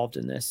involved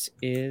in this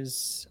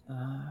is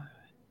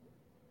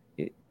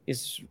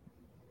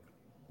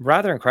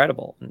rather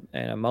incredible,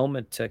 and a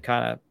moment to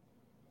kind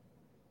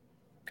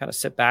of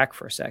sit back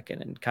for a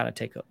second and kind of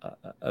take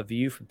a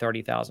view from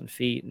 30,000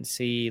 feet and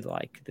see,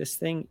 like, this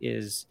thing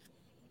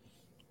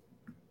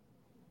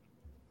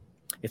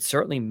it's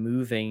certainly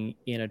moving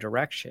in a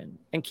direction.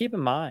 And keep in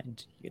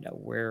mind,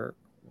 we've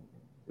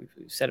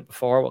said it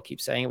before, we'll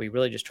keep saying it, we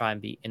really just try and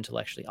be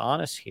intellectually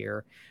honest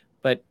here,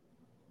 but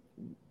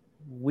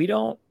we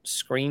don't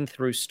screen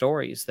through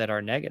stories that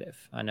are negative.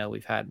 I know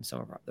we've had in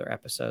some of our other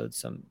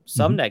episodes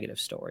some negative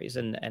stories,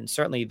 and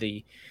certainly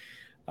the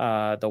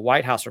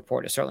White House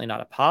report is certainly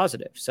not a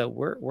positive. So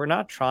we're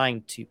not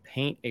trying to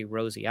paint a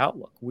rosy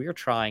outlook. We're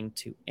trying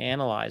to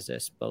analyze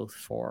this both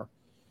for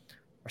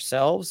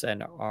ourselves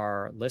and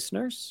our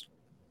listeners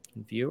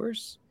and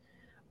viewers.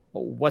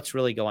 What's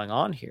really going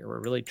on here? We're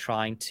really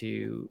trying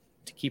to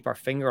keep our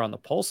finger on the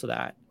pulse of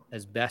that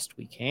as best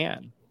we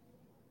can,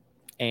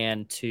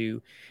 and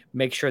to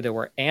make sure that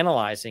we're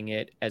analyzing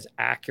it as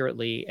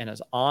accurately and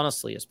as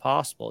honestly as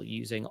possible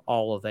using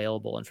all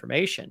available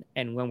information.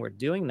 And when we're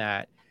doing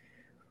that,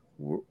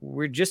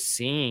 we're just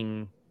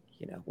seeing,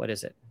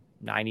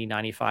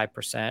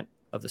 95%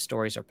 of the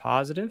stories are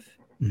positive.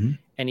 Mm-hmm.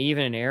 And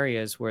even in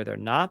areas where they're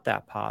not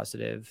that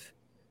positive,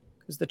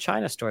 because the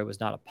China story was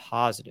not a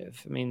positive.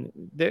 I mean,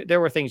 there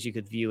were things you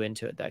could view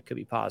into it that could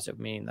be positive,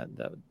 meaning that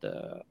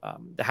the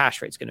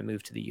hash rate is going to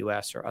move to the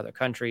U.S. or other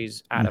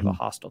countries out of a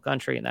hostile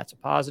country, and that's a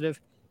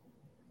positive.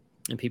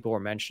 And people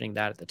were mentioning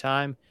that at the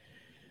time.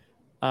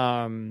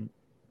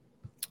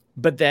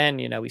 But then,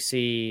 we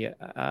see,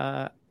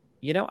 I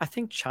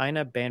think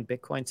China banned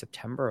Bitcoin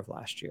September of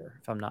last year,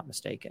 if I'm not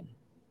mistaken.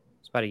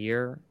 It's about a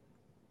year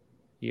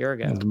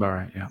ago. That's about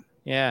right, yeah.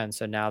 Yeah, and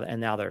so now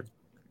they're,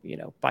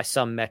 by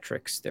some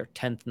metrics, they're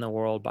 10th in the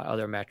world. By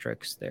other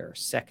metrics, they're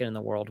second in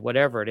the world.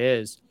 Whatever it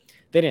is,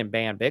 they didn't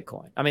ban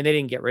Bitcoin. I mean, they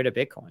didn't get rid of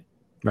Bitcoin.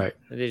 Right.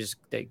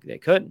 They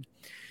couldn't.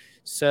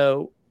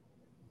 So,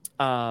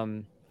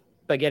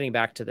 but getting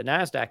back to the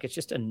NASDAQ, it's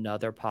just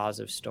another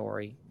positive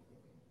story.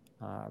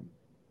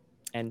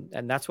 And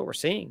that's what we're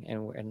seeing.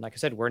 And like I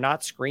said, we're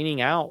not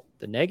screening out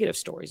the negative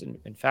stories. And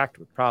in fact,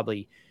 we'd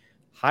probably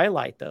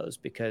highlight those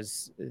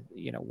because,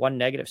 one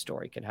negative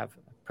story can have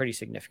a pretty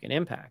significant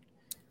impact.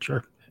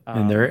 Sure.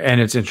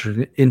 And it's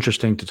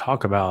interesting to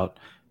talk about,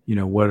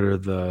 what are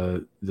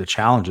the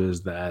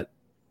challenges that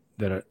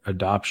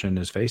adoption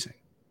is facing.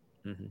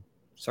 Mm-hmm.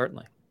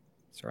 Certainly.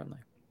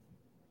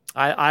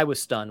 I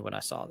was stunned when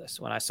I saw this.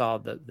 When I saw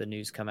the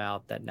news come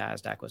out that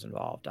NASDAQ was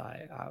involved,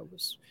 I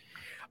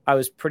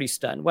was pretty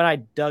stunned. When I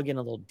dug in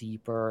a little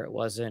deeper, it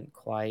wasn't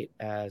quite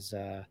as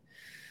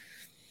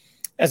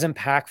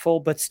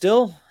impactful, but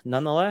still,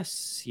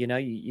 nonetheless,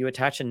 you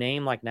attach a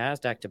name like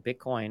NASDAQ to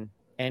Bitcoin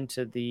and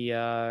to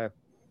the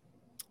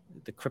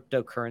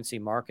cryptocurrency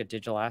market,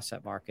 digital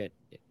asset market.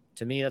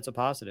 To me, that's a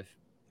positive.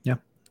 Yeah,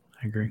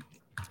 I agree.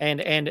 And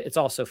it's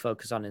also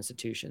focused on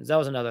institutions. That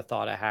was another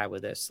thought I had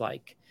with this.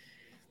 Like,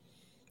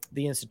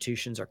 the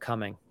institutions are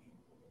coming.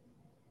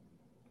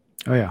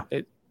 Oh yeah.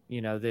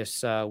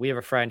 We have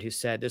a friend who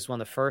said this is one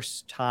of the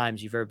first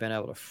times you've ever been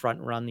able to front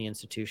run the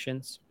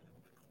institutions.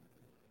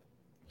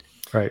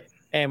 Right.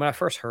 And when I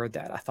first heard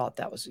that, I thought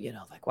that was,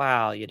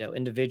 wow,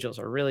 individuals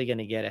are really going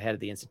to get ahead of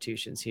the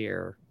institutions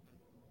here.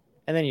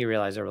 And then you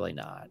realize they're really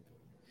not.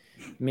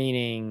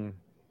 Meaning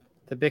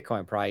the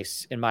Bitcoin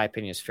price, in my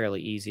opinion, is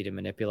fairly easy to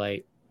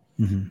manipulate.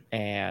 Mm-hmm.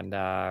 And,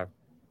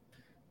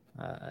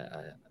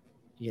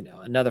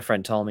 another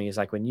friend told me, he's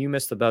like, when you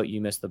miss the boat,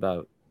 you miss the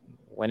boat.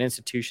 When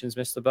institutions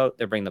miss the boat,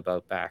 they bring the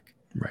boat back.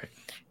 Right.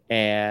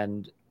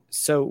 And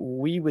so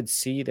we would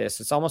see this.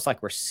 It's almost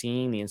like we're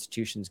seeing the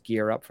institutions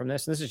gear up from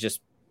this. And this is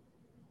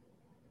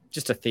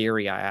just a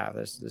theory I have.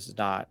 This is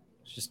not,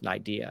 it's just an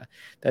idea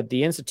that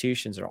the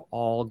institutions are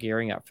all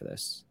gearing up for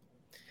this.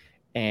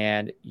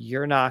 And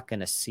you're not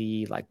going to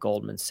see like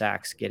Goldman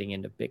Sachs getting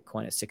into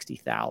Bitcoin at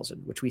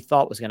 60,000, which we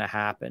thought was going to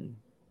happen.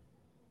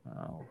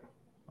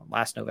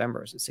 Last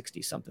November is at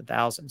 60 something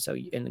thousand. So,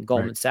 and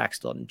Goldman Sachs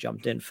still hadn't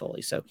jumped in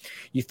fully. So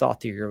you thought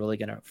that you're really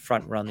going to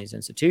front run these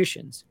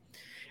institutions.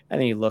 And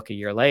then you look a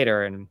year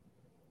later and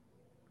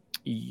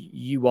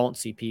you won't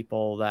see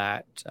people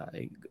that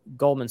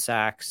Goldman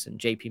Sachs and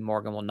JP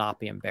Morgan will not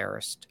be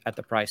embarrassed at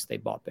the price they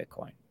bought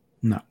Bitcoin.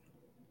 No.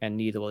 And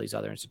neither will these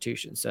other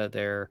institutions. So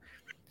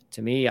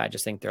to me, I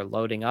just think they're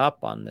loading up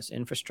on this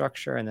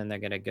infrastructure, and then they're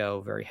going to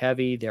go very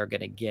heavy. They're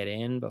going to get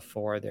in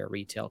before their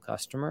retail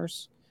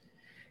customers.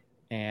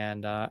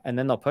 And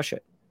then they'll push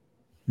it.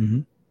 Mm-hmm.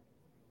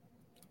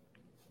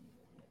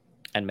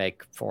 And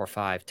make 4 or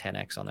 5,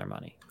 10x on their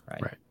money.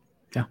 Right.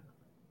 Yeah.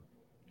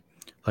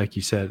 Like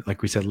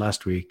we said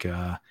last week,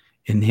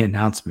 in the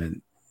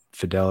announcement,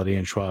 Fidelity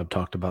and Schwab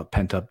talked about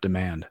pent up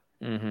demand.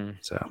 Mm-hmm.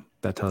 So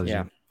that tells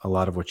Yeah. you a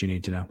lot of what you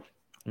need to know.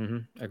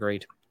 Mm-hmm.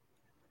 Agreed.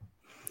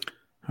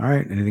 All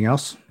right. Anything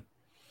else?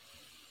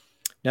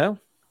 No.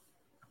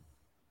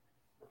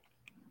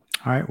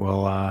 All right.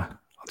 Well, I'll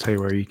tell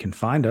you where you can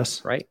find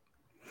us. Right.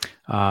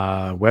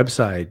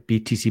 Website,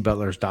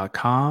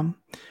 btcbutlers.com.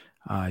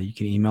 You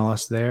can email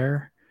us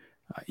there,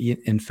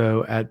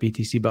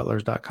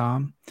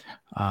 info@btcbutlers.com.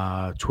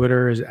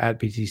 Twitter is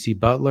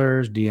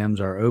 @btcbutlers. DMs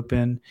are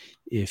open.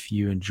 If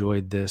you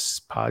enjoyed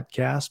this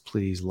podcast,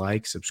 please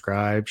like,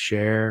 subscribe,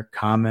 share,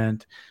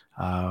 comment.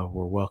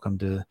 We're welcome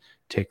to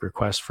take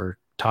requests for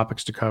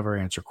topics to cover,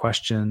 answer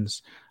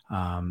questions.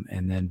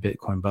 And then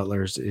Bitcoin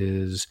Butlers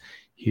is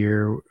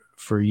here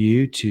for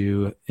you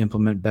to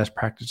implement best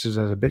practices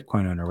as a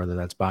Bitcoin owner, whether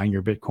that's buying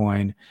your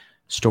Bitcoin,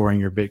 storing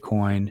your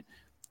Bitcoin,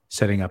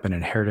 setting up an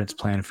inheritance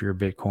plan for your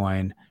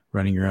Bitcoin,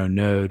 running your own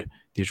node.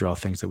 These are all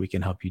things that we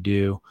can help you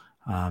do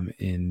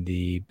in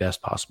the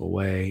best possible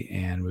way.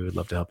 And we would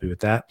love to help you with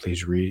that.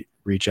 Please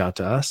reach out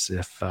to us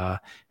if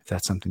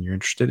that's something you're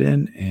interested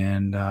in.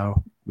 And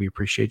we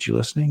appreciate you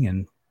listening,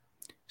 and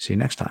see you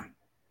next time.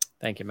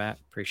 Thank you, Matt.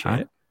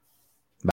 Appreciate it.